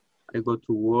 Okay. I go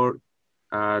to work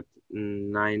at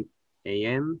 9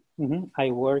 a.m. I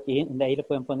work in, de ahí le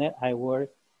pueden poner, I work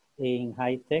in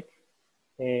High Tech.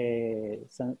 I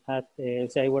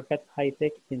work at High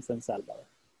Tech in San Salvador.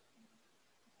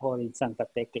 Or in Santa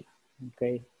Tecla.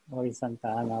 Okay. Or in Santa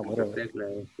Ana, whatever.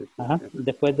 Ajá.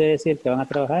 Después de decir que van a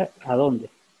trabajar, ¿a dónde?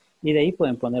 Y de ahí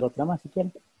pueden poner otra más si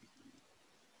quieren.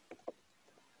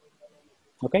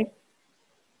 Okay.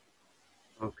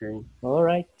 Okay. All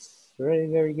right. Very,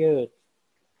 very good.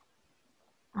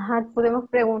 Ajá, podemos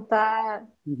preguntar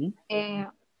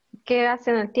qué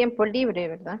hacen en el tiempo libre,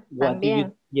 ¿verdad?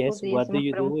 También. What do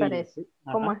you do?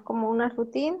 Como es como una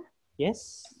rutina.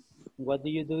 Yes. What do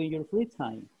you do in your free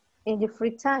time? In your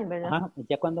free time, ¿verdad? Ajá.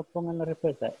 Ya cuando pongan la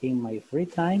respuesta, in my free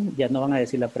time, ya no van a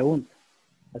decir la pregunta.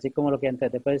 Así como lo que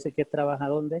antes, después decir que trabaja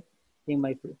dónde. In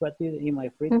my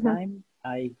free time,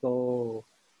 I go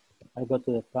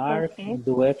to the park,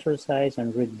 do exercise,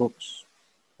 and read books.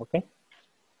 Okay?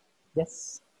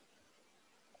 Yes.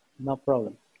 No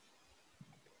problem.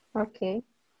 Okay.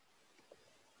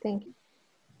 Thank you.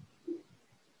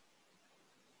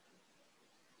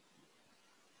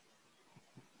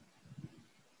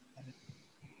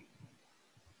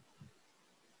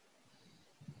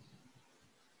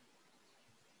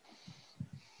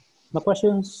 No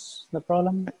questions? No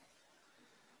problem?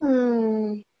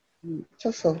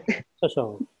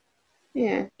 So.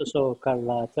 Yeah. So,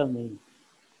 Carla, tell me.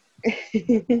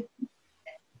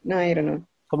 No, I don't know.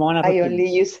 ¿Cómo van a I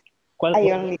only use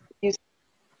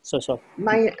So.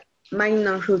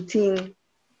 minor routine.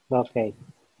 Okay.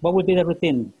 What would be the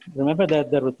routine? Remember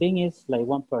that the routine is like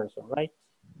one person, right?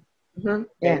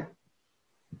 Yeah.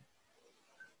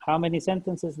 How many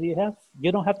sentences do you have?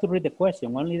 You don't have to read the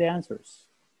question, only the answers.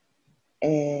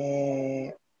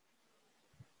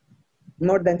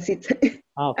 More than 6. Okay.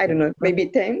 I don't know, maybe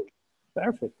 10.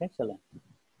 Perfect, excellent.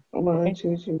 1,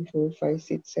 2, 3, 4, 5,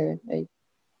 6, 7, 8.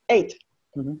 8.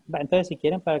 Entonces, si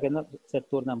quieren, para que no se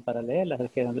turnan para leerlas,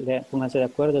 pónganse de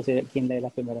acuerdo si quién lee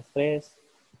las primeras 3,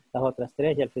 las otras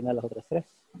 3 y al final las otras 3.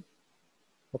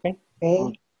 Okay?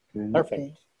 Okay.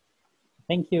 Perfect.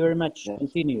 Thank you very much.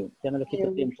 Continue. Ya no les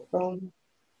quito tiempo.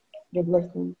 You're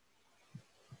welcome.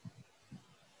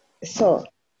 So,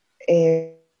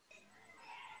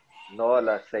 No, a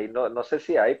las 6, no sé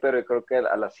si hay, pero creo que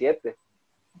a las 7.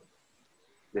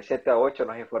 De 7 a 8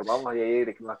 nos informamos y ahí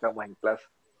nos quedamos en clase.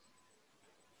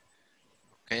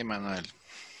 Okay, Manuel.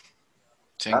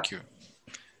 Thank you.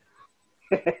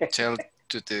 Tell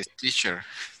to the teacher.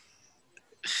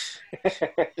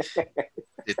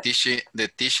 The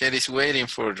teacher is waiting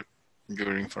for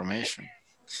your information.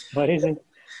 What is it?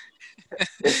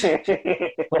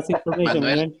 What's information,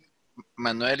 Manuel?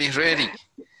 Manuel is ready.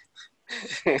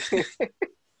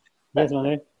 Yes,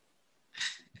 Manuel.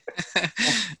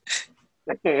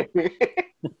 They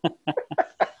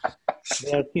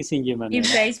are teasing you, Manuel. In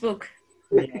Facebook.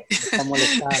 Yeah, está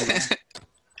molestando.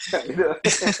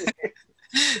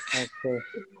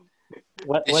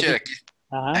 Okay. Teacher,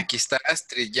 aquí está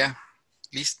Astrid ya,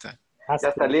 lista. Ya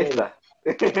está lista.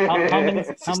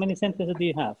 How many sentences do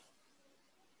you have?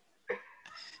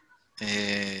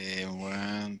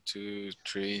 1, 2,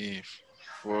 3,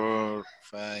 4,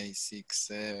 5, 6,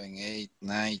 7, 8,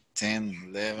 9,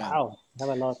 10, 11. Wow, you have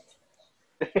a lot.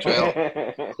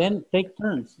 12. Then take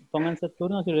turns. Tómense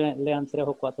turnos y lean 3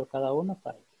 o 4 cada uno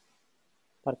para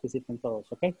participen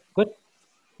todos. Okay, good.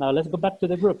 Now let's go back to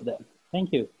the group then.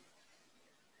 Thank you.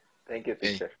 Thank you,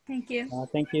 teacher. Thank you.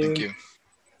 Thank you. Thank you.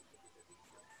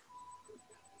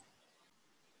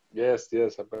 Yes,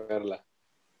 a Perla.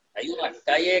 Hay una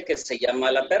calle que se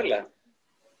llama La Perla.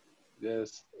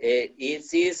 Yes. It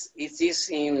is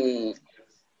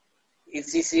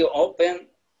open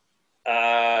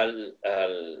al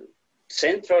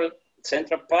Central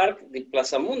Park de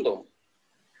Plaza Mundo.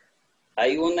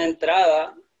 Hay una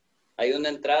entrada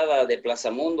de Plaza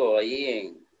Mundo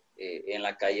ahí en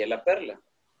la calle La Perla.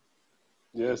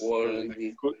 Yes.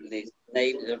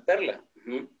 La Perla.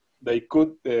 They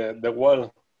cut the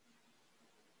wall.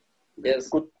 Yes.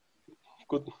 Cut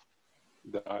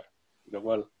the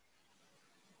wall.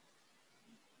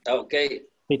 Okay.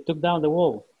 They took down the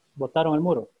wall. Botaron el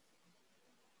muro.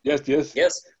 Yes. Yes.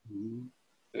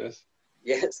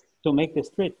 Yes. To make the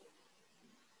street.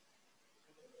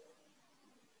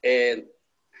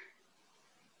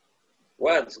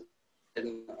 What?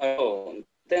 Oh,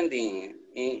 entending,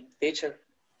 teacher.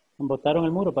 Botaron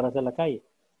el muro para hacer la calle.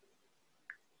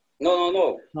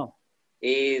 No. No.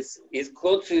 It's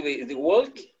called to the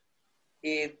work.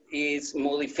 It is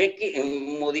modifying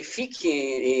the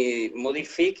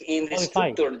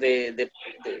structure.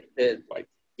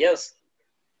 Yes.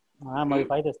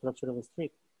 Modify the structure of the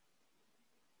street.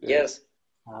 Yes.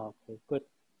 Okay, good.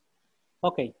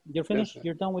 Okay, you're finished. Yes,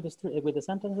 you're done with the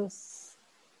sentences.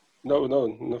 No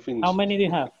finished. How many do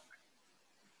you have?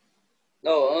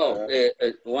 No.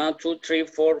 1, 2, 3,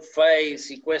 4, 5,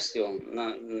 6 questions.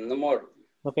 No more.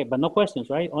 Okay, but no questions,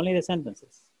 right? Only the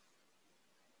sentences.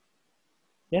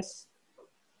 Yes?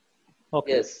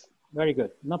 Okay. Yes. Very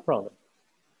good. No problem.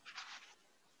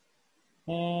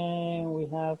 And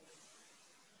we're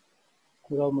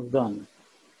almost done.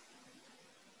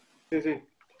 Sí.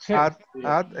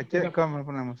 ¿Cómo lo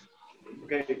ponemos?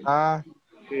 Okay.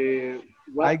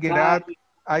 I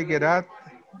get up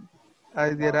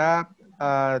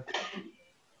at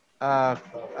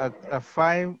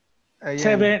 5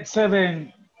 a.m.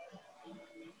 7.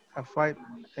 At 5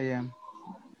 a.m.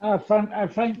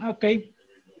 Fine, okay.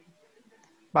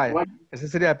 Vaya, esa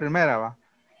sería la primera, ¿va?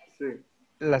 Sí.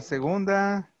 La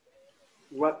segunda.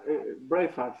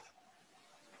 Breakfast.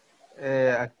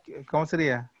 ¿Cómo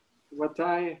sería? What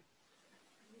time?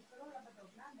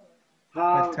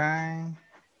 What time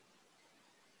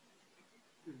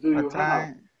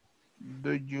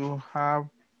do you have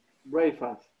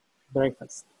breakfast?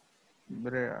 Breakfast.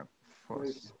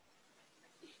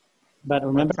 But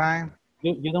remember,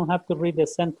 you don't have to read the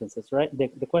sentences, right?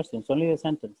 The questions, only the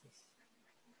sentences.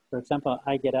 For example,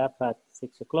 I get up at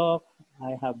 6 o'clock.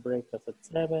 I have breakfast at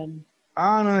 7.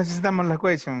 No necesitamos la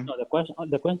question. No,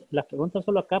 las preguntas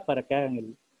solo acá para que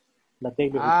hagan la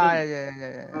daily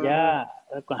routine.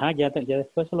 Ya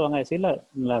después solo van a decir la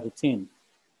routine.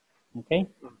 Okay?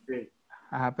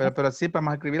 Pero sí,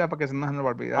 vamos a escribirla porque si no se nos va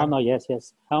a olvidar. No,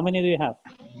 yes. How many do you have?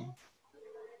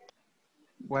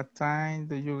 What time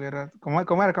do you get up? ¿Cómo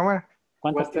era?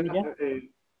 ¿Cuántas tiene ya?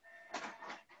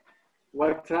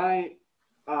 What time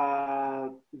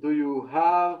do you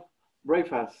have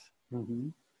breakfast?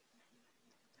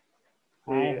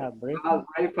 I have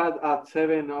breakfast at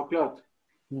 7 o'clock.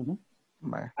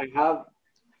 Bye. I have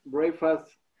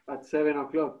breakfast at 7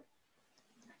 o'clock?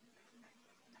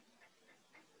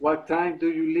 What time do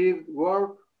you leave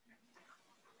work?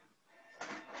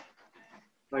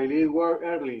 I leave work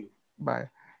early. Vale.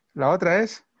 La otra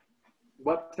es.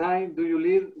 What time do you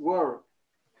leave work?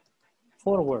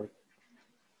 For work.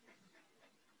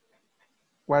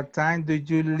 What time do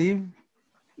you leave?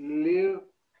 Leave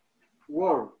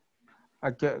work.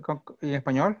 ¿Y en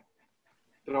español?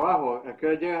 Trabajo. ¿A qué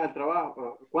hora llegas al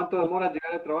trabajo? ¿Cuánto demora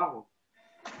llegar al trabajo?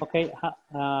 Okay,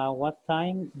 what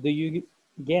time do you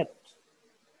get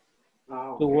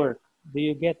to Okay. work? Do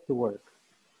you get to work?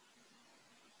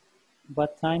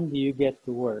 What time do you get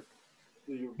to work?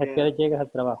 ¿A qué hora llegas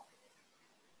al trabajo?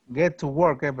 Get to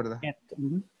work, es verdad. Get.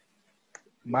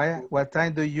 Vaya, what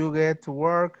time do you get to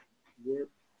work?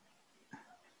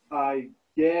 I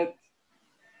get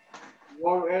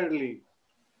work early.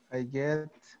 I get.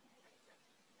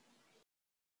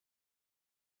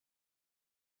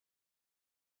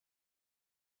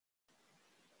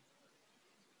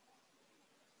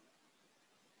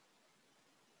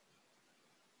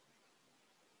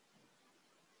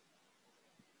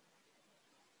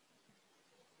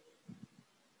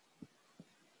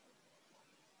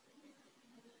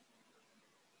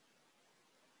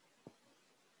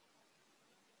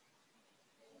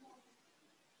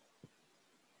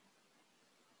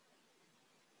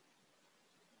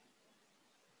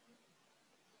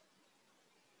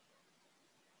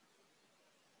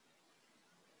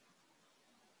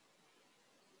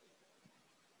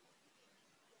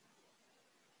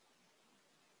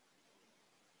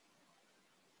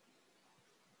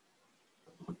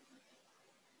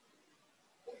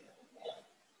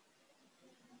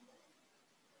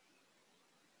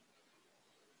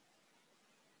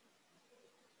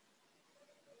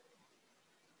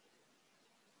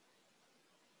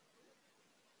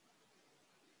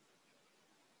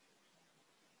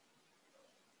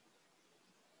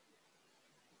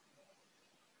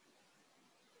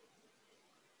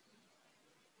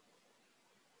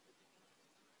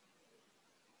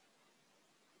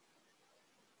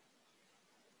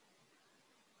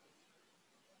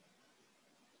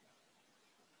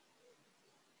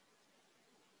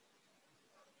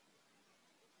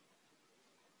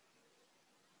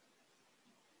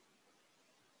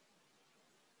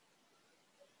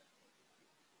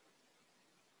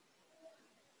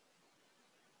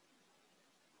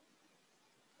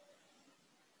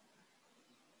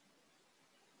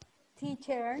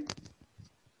 Teacher.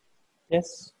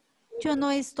 Yes. Yo no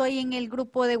estoy en el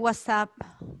grupo de WhatsApp.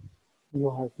 You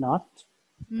are not.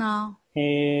 No.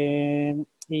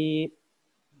 Y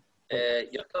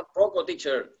Yo tampoco,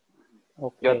 teacher.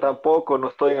 okay. Yo tampoco, no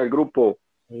estoy en el grupo.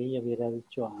 Ella hubiera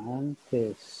dicho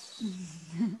antes.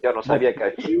 Ya no sabía que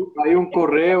hay un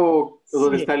correo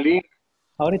donde Sí. está el link.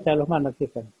 Ahorita los mando aquí.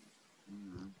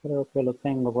 Creo que lo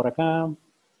tengo por acá.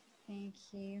 Thank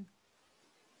you.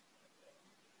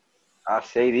 Ah,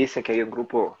 sí, ahí dice que hay un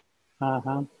grupo.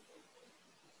 Ajá.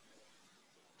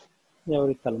 Y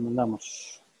ahorita lo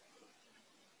mandamos.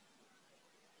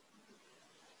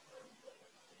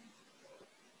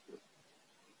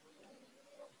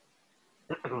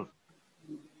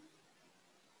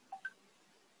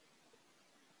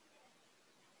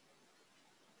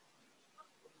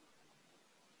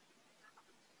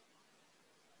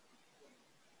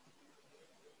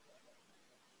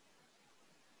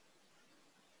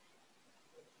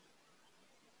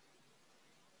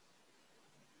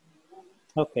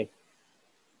 Okay.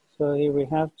 So here we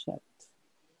have chat.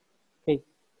 Okay,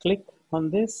 click on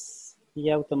this y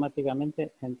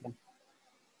automáticamente entran.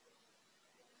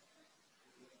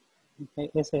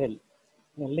 Okay, ese es el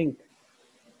link.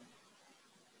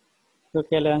 Creo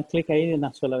que le dan clic ahí de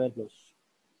una sola vez los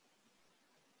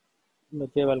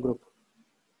lleva al grupo.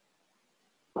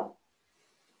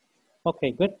 Ok,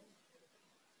 good.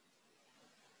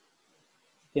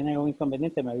 Si tienen algún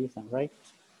inconveniente me avisan, right?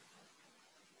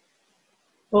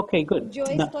 Ok, good. Yo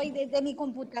No. estoy desde mi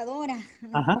computadora.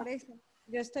 Ajá. Por eso.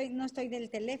 Yo no estoy del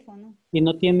teléfono. ¿Y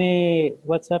no tiene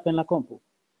WhatsApp en la compu?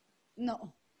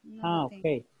 No. Ah,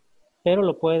 ok. Pero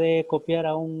lo puede copiar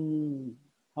a un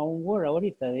Word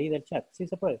ahorita de ahí del chat. ¿Sí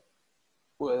se puede?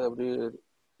 Puede abrir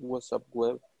WhatsApp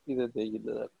web y desde ahí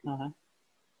le da clic. Ajá.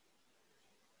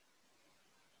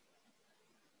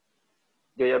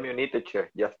 Yo ya me uní,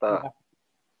 teacher, ya está. Ajá.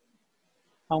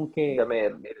 Aunque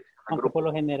por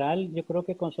lo general, yo creo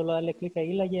que con solo darle clic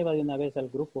ahí la lleva de una vez al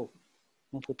grupo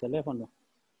en su teléfono.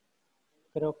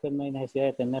 Creo que no hay necesidad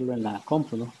de tenerlo en la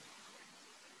compu, ¿no?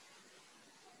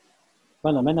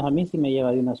 Bueno, menos a mí sí me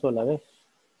lleva de una sola vez.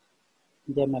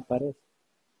 Ya me aparece.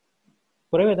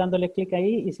 Pruebe dándole clic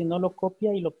ahí y si no lo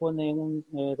copia y lo pone en un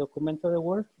documento de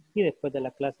Word y después de la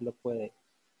clase lo puede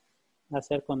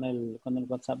hacer con el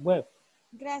WhatsApp web.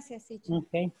 Gracias, teacher.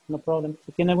 Ok, no problem.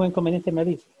 Si tiene algún inconveniente me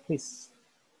dice, please.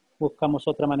 Buscamos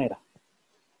otra manera.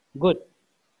 Good.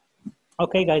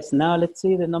 Okay, guys, now let's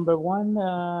see the number one.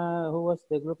 Who was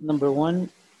the group number one?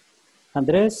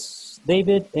 Andres,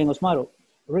 David, and Osmaro.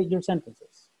 Read your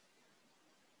sentences.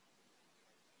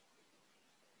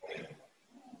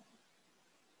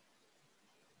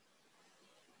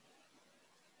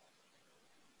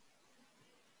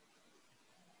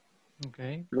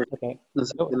 Okay. Okay. No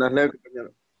sé si las leo,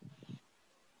 compañero.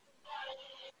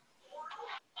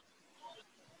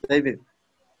 David.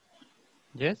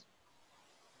 Yes.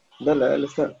 Dale,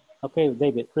 está. Okay,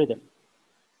 David, read them.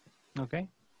 Okay.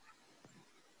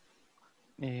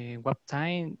 What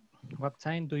time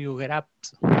do you get up?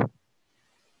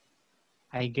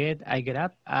 I get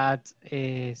up at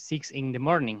 6 in the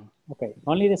morning. Okay,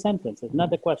 only the sentences, not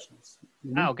the questions.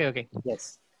 Ah, okay.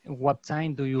 Yes. What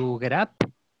time do you get up?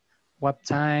 What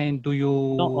time do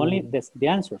you... No, only the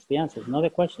answers, not the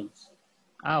questions.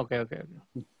 Ah, okay.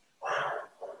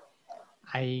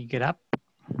 I get up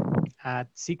at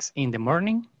 6 in the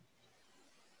morning.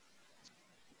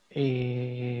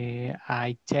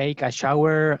 I take a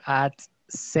shower at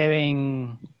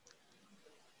 7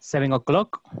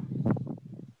 o'clock.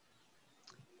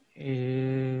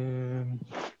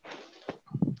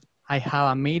 I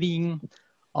have a meeting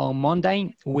on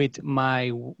Monday with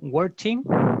my work team.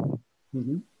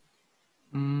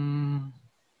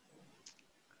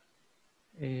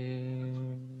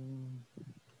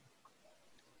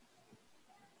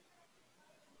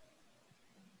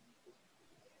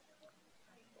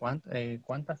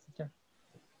 ¿Cuántas, teacher?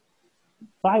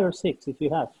 5 or 6 if you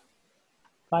have.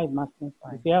 5 maximum.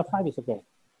 If you have 5, it's okay.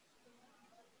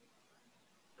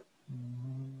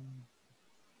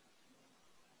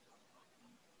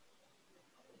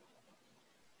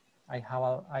 I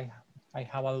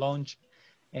have a lunch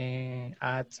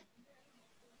at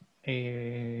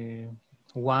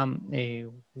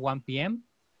 1 p.m.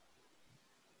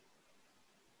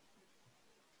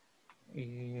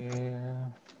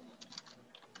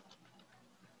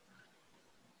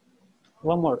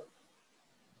 One more.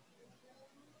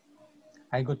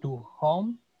 I go to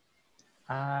home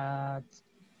at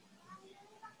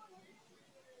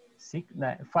 5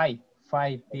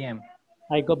 p.m.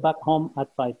 I go back home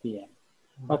at 5 p.m.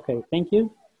 Okay, thank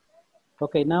you.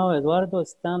 Okay, now Eduardo,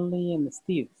 Stanley, and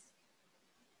Steve.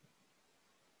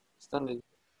 Stanley.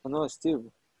 Oh, no,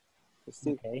 Steve.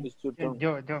 Steve, okay. It's your turn.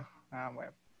 Yo.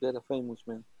 Well. You're a famous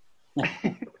man.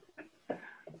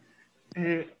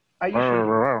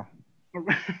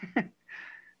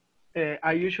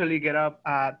 I usually get up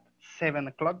at 7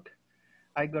 o'clock.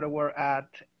 I go to work at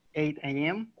 8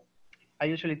 a.m. I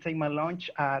usually take my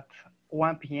lunch at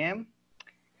 1 p.m.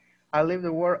 I leave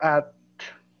the work at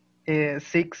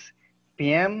 6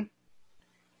 p.m.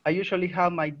 I usually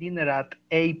have my dinner at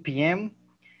 8 p.m.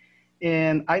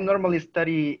 And I normally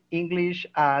study English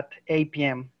at 8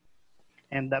 p.m.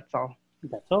 And that's all.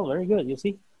 That's all, very good. You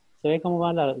see, se ve cómo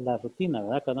va la rutina,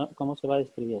 ¿verdad? Cómo se va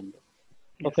describiendo.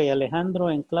 Yes. Okay, Alejandro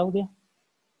and Claudia.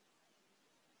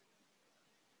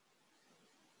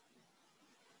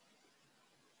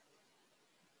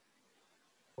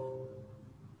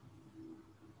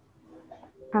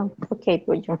 Okay,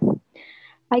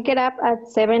 I get up at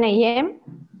 7 a.m.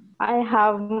 I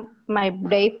have my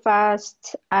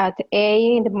breakfast at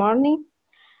 8 in the morning.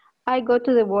 I go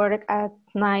to the work at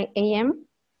 9 a.m.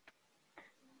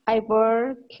 I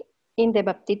work in the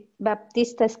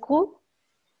Baptista school.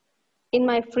 In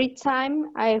my free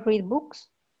time, I read books.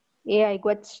 I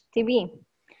watch TV.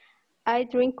 I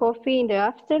drink coffee in the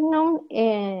afternoon,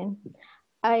 and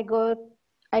I go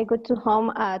to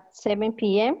home at 7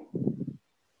 p.m.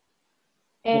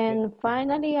 And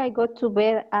finally, I go to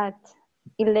bed at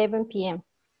 11 p.m.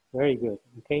 Very good.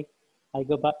 Okay. I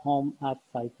go back home at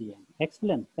 5 p.m.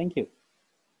 Excellent. Thank you.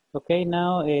 Okay.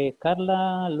 Now,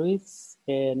 Carla, Luis,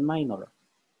 and Minor.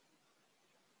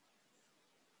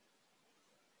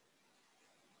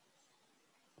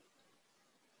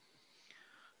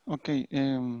 Okay.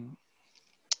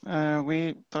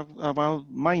 We talked about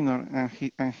Minor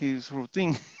and his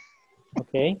routine.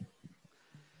 Okay.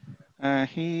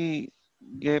 He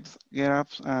get up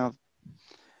at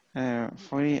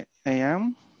 4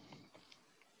 a.m.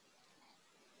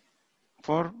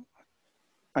 4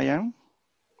 a.m.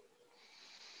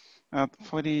 At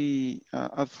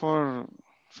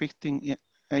 4:15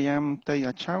 a.m. take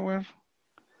a shower.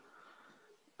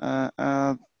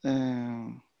 At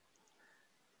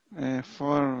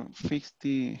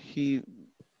 4:50 he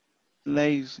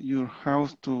leaves your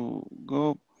house to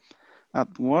go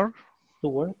at work? To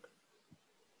work?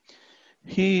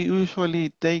 He usually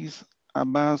takes a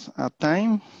bus at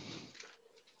time.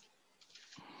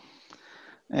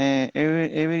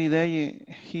 Every day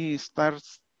he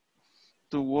starts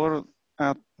to work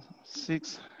at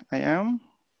 6 a.m.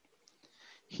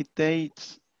 He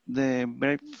takes the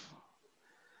breakfast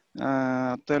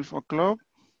 12 o'clock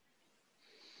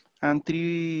and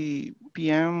 3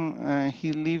 p.m.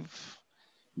 He leaves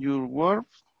your work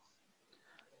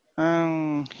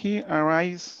and he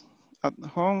arrives at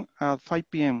home at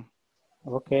 5 p.m.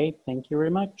 Okay, thank you very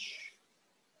much.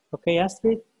 Okay,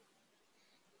 Astrid,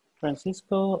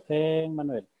 Francisco, and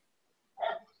Manuel.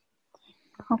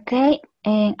 Okay,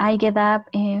 and I get up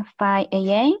at 5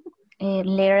 a.m.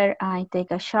 Later, I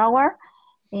take a shower.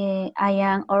 I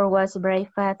am always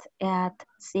breakfast at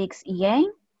 6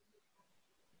 a.m.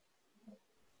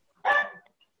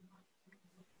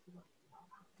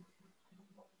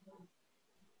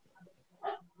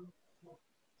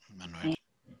 Manuel.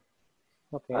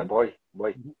 Okay. Boy.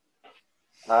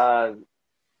 I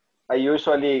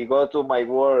usually go to my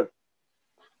work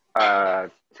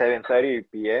at 7:30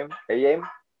 p.m. a.m.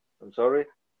 I'm sorry.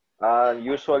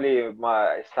 Usually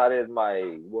I started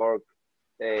my work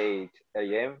 8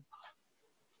 a.m.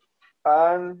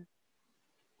 and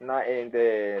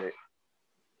I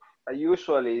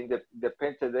usually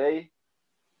depends the day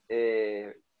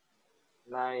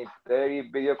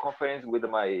 9:30 video conference with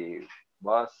my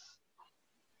boss.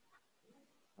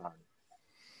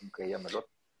 Okay,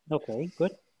 Okay,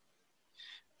 good.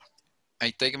 I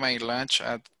take my lunch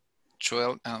at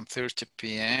 12:30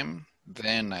 p.m.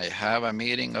 Then I have a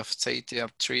meeting of 8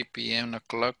 at 3 p.m.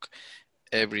 o'clock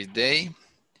every day.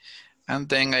 And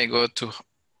then I go to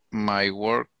my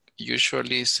work,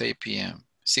 usually 6 p.m.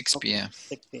 6 p.m.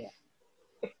 6 p.m.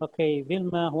 Okay,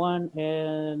 Vilma, Juan,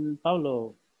 and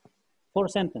Paulo. 4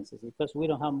 sentences because we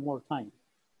don't have more time.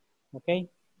 Okay?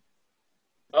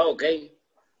 Okay.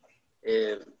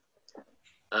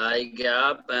 I get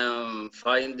up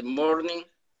 5 in the morning.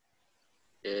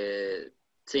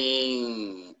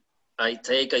 Then I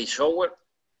take a shower.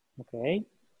 Okay.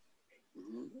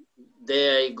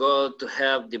 Then I go to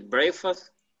have the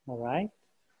breakfast. All right.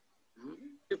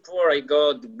 Before I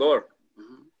go to work.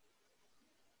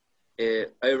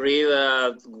 I read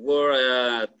at work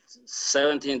at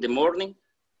 7 in the morning.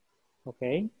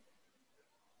 Okay.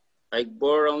 I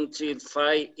work until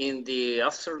 5 in the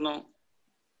afternoon.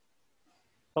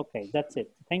 Okay, that's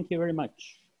it. Thank you very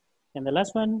much. And the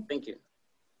last one? Thank you.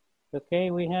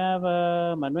 Okay, we have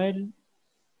Manuel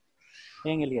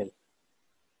and Eliel.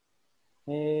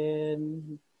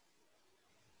 And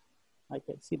I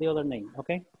can see the other name,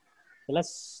 okay? The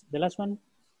last one?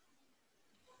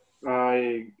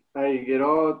 I get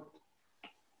out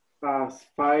at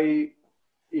 5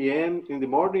 a.m. in the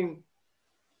morning.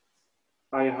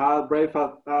 I had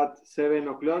breakfast at 7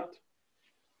 o'clock.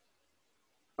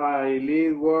 I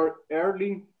leave work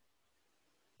early.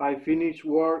 I finish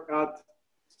work at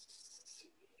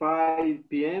 5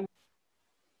 p.m.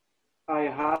 I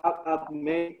had at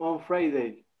May on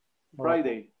Friday.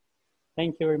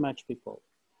 Thank you very much, people.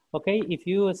 Okay, if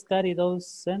you study those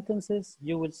sentences,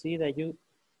 you will see that we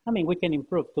can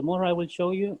improve. Tomorrow I will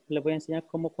show you, les voy a enseñar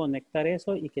cómo conectar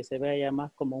eso y que se vea ya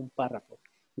más como un párrafo.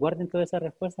 Guarden todas esas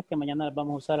respuestas que mañana las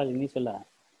vamos a usar al inicio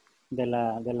de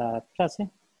la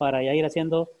clase para ya ir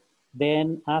haciendo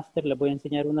then, after. Les voy a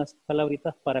enseñar unas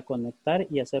palabritas para conectar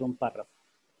y hacer un párrafo.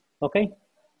 Okay,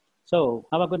 so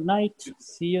have a good night.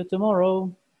 See you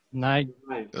tomorrow. Night.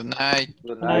 Good night.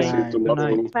 Good night.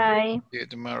 night. Bye. See you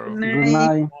tomorrow. Good Good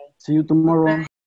night. See you tomorrow.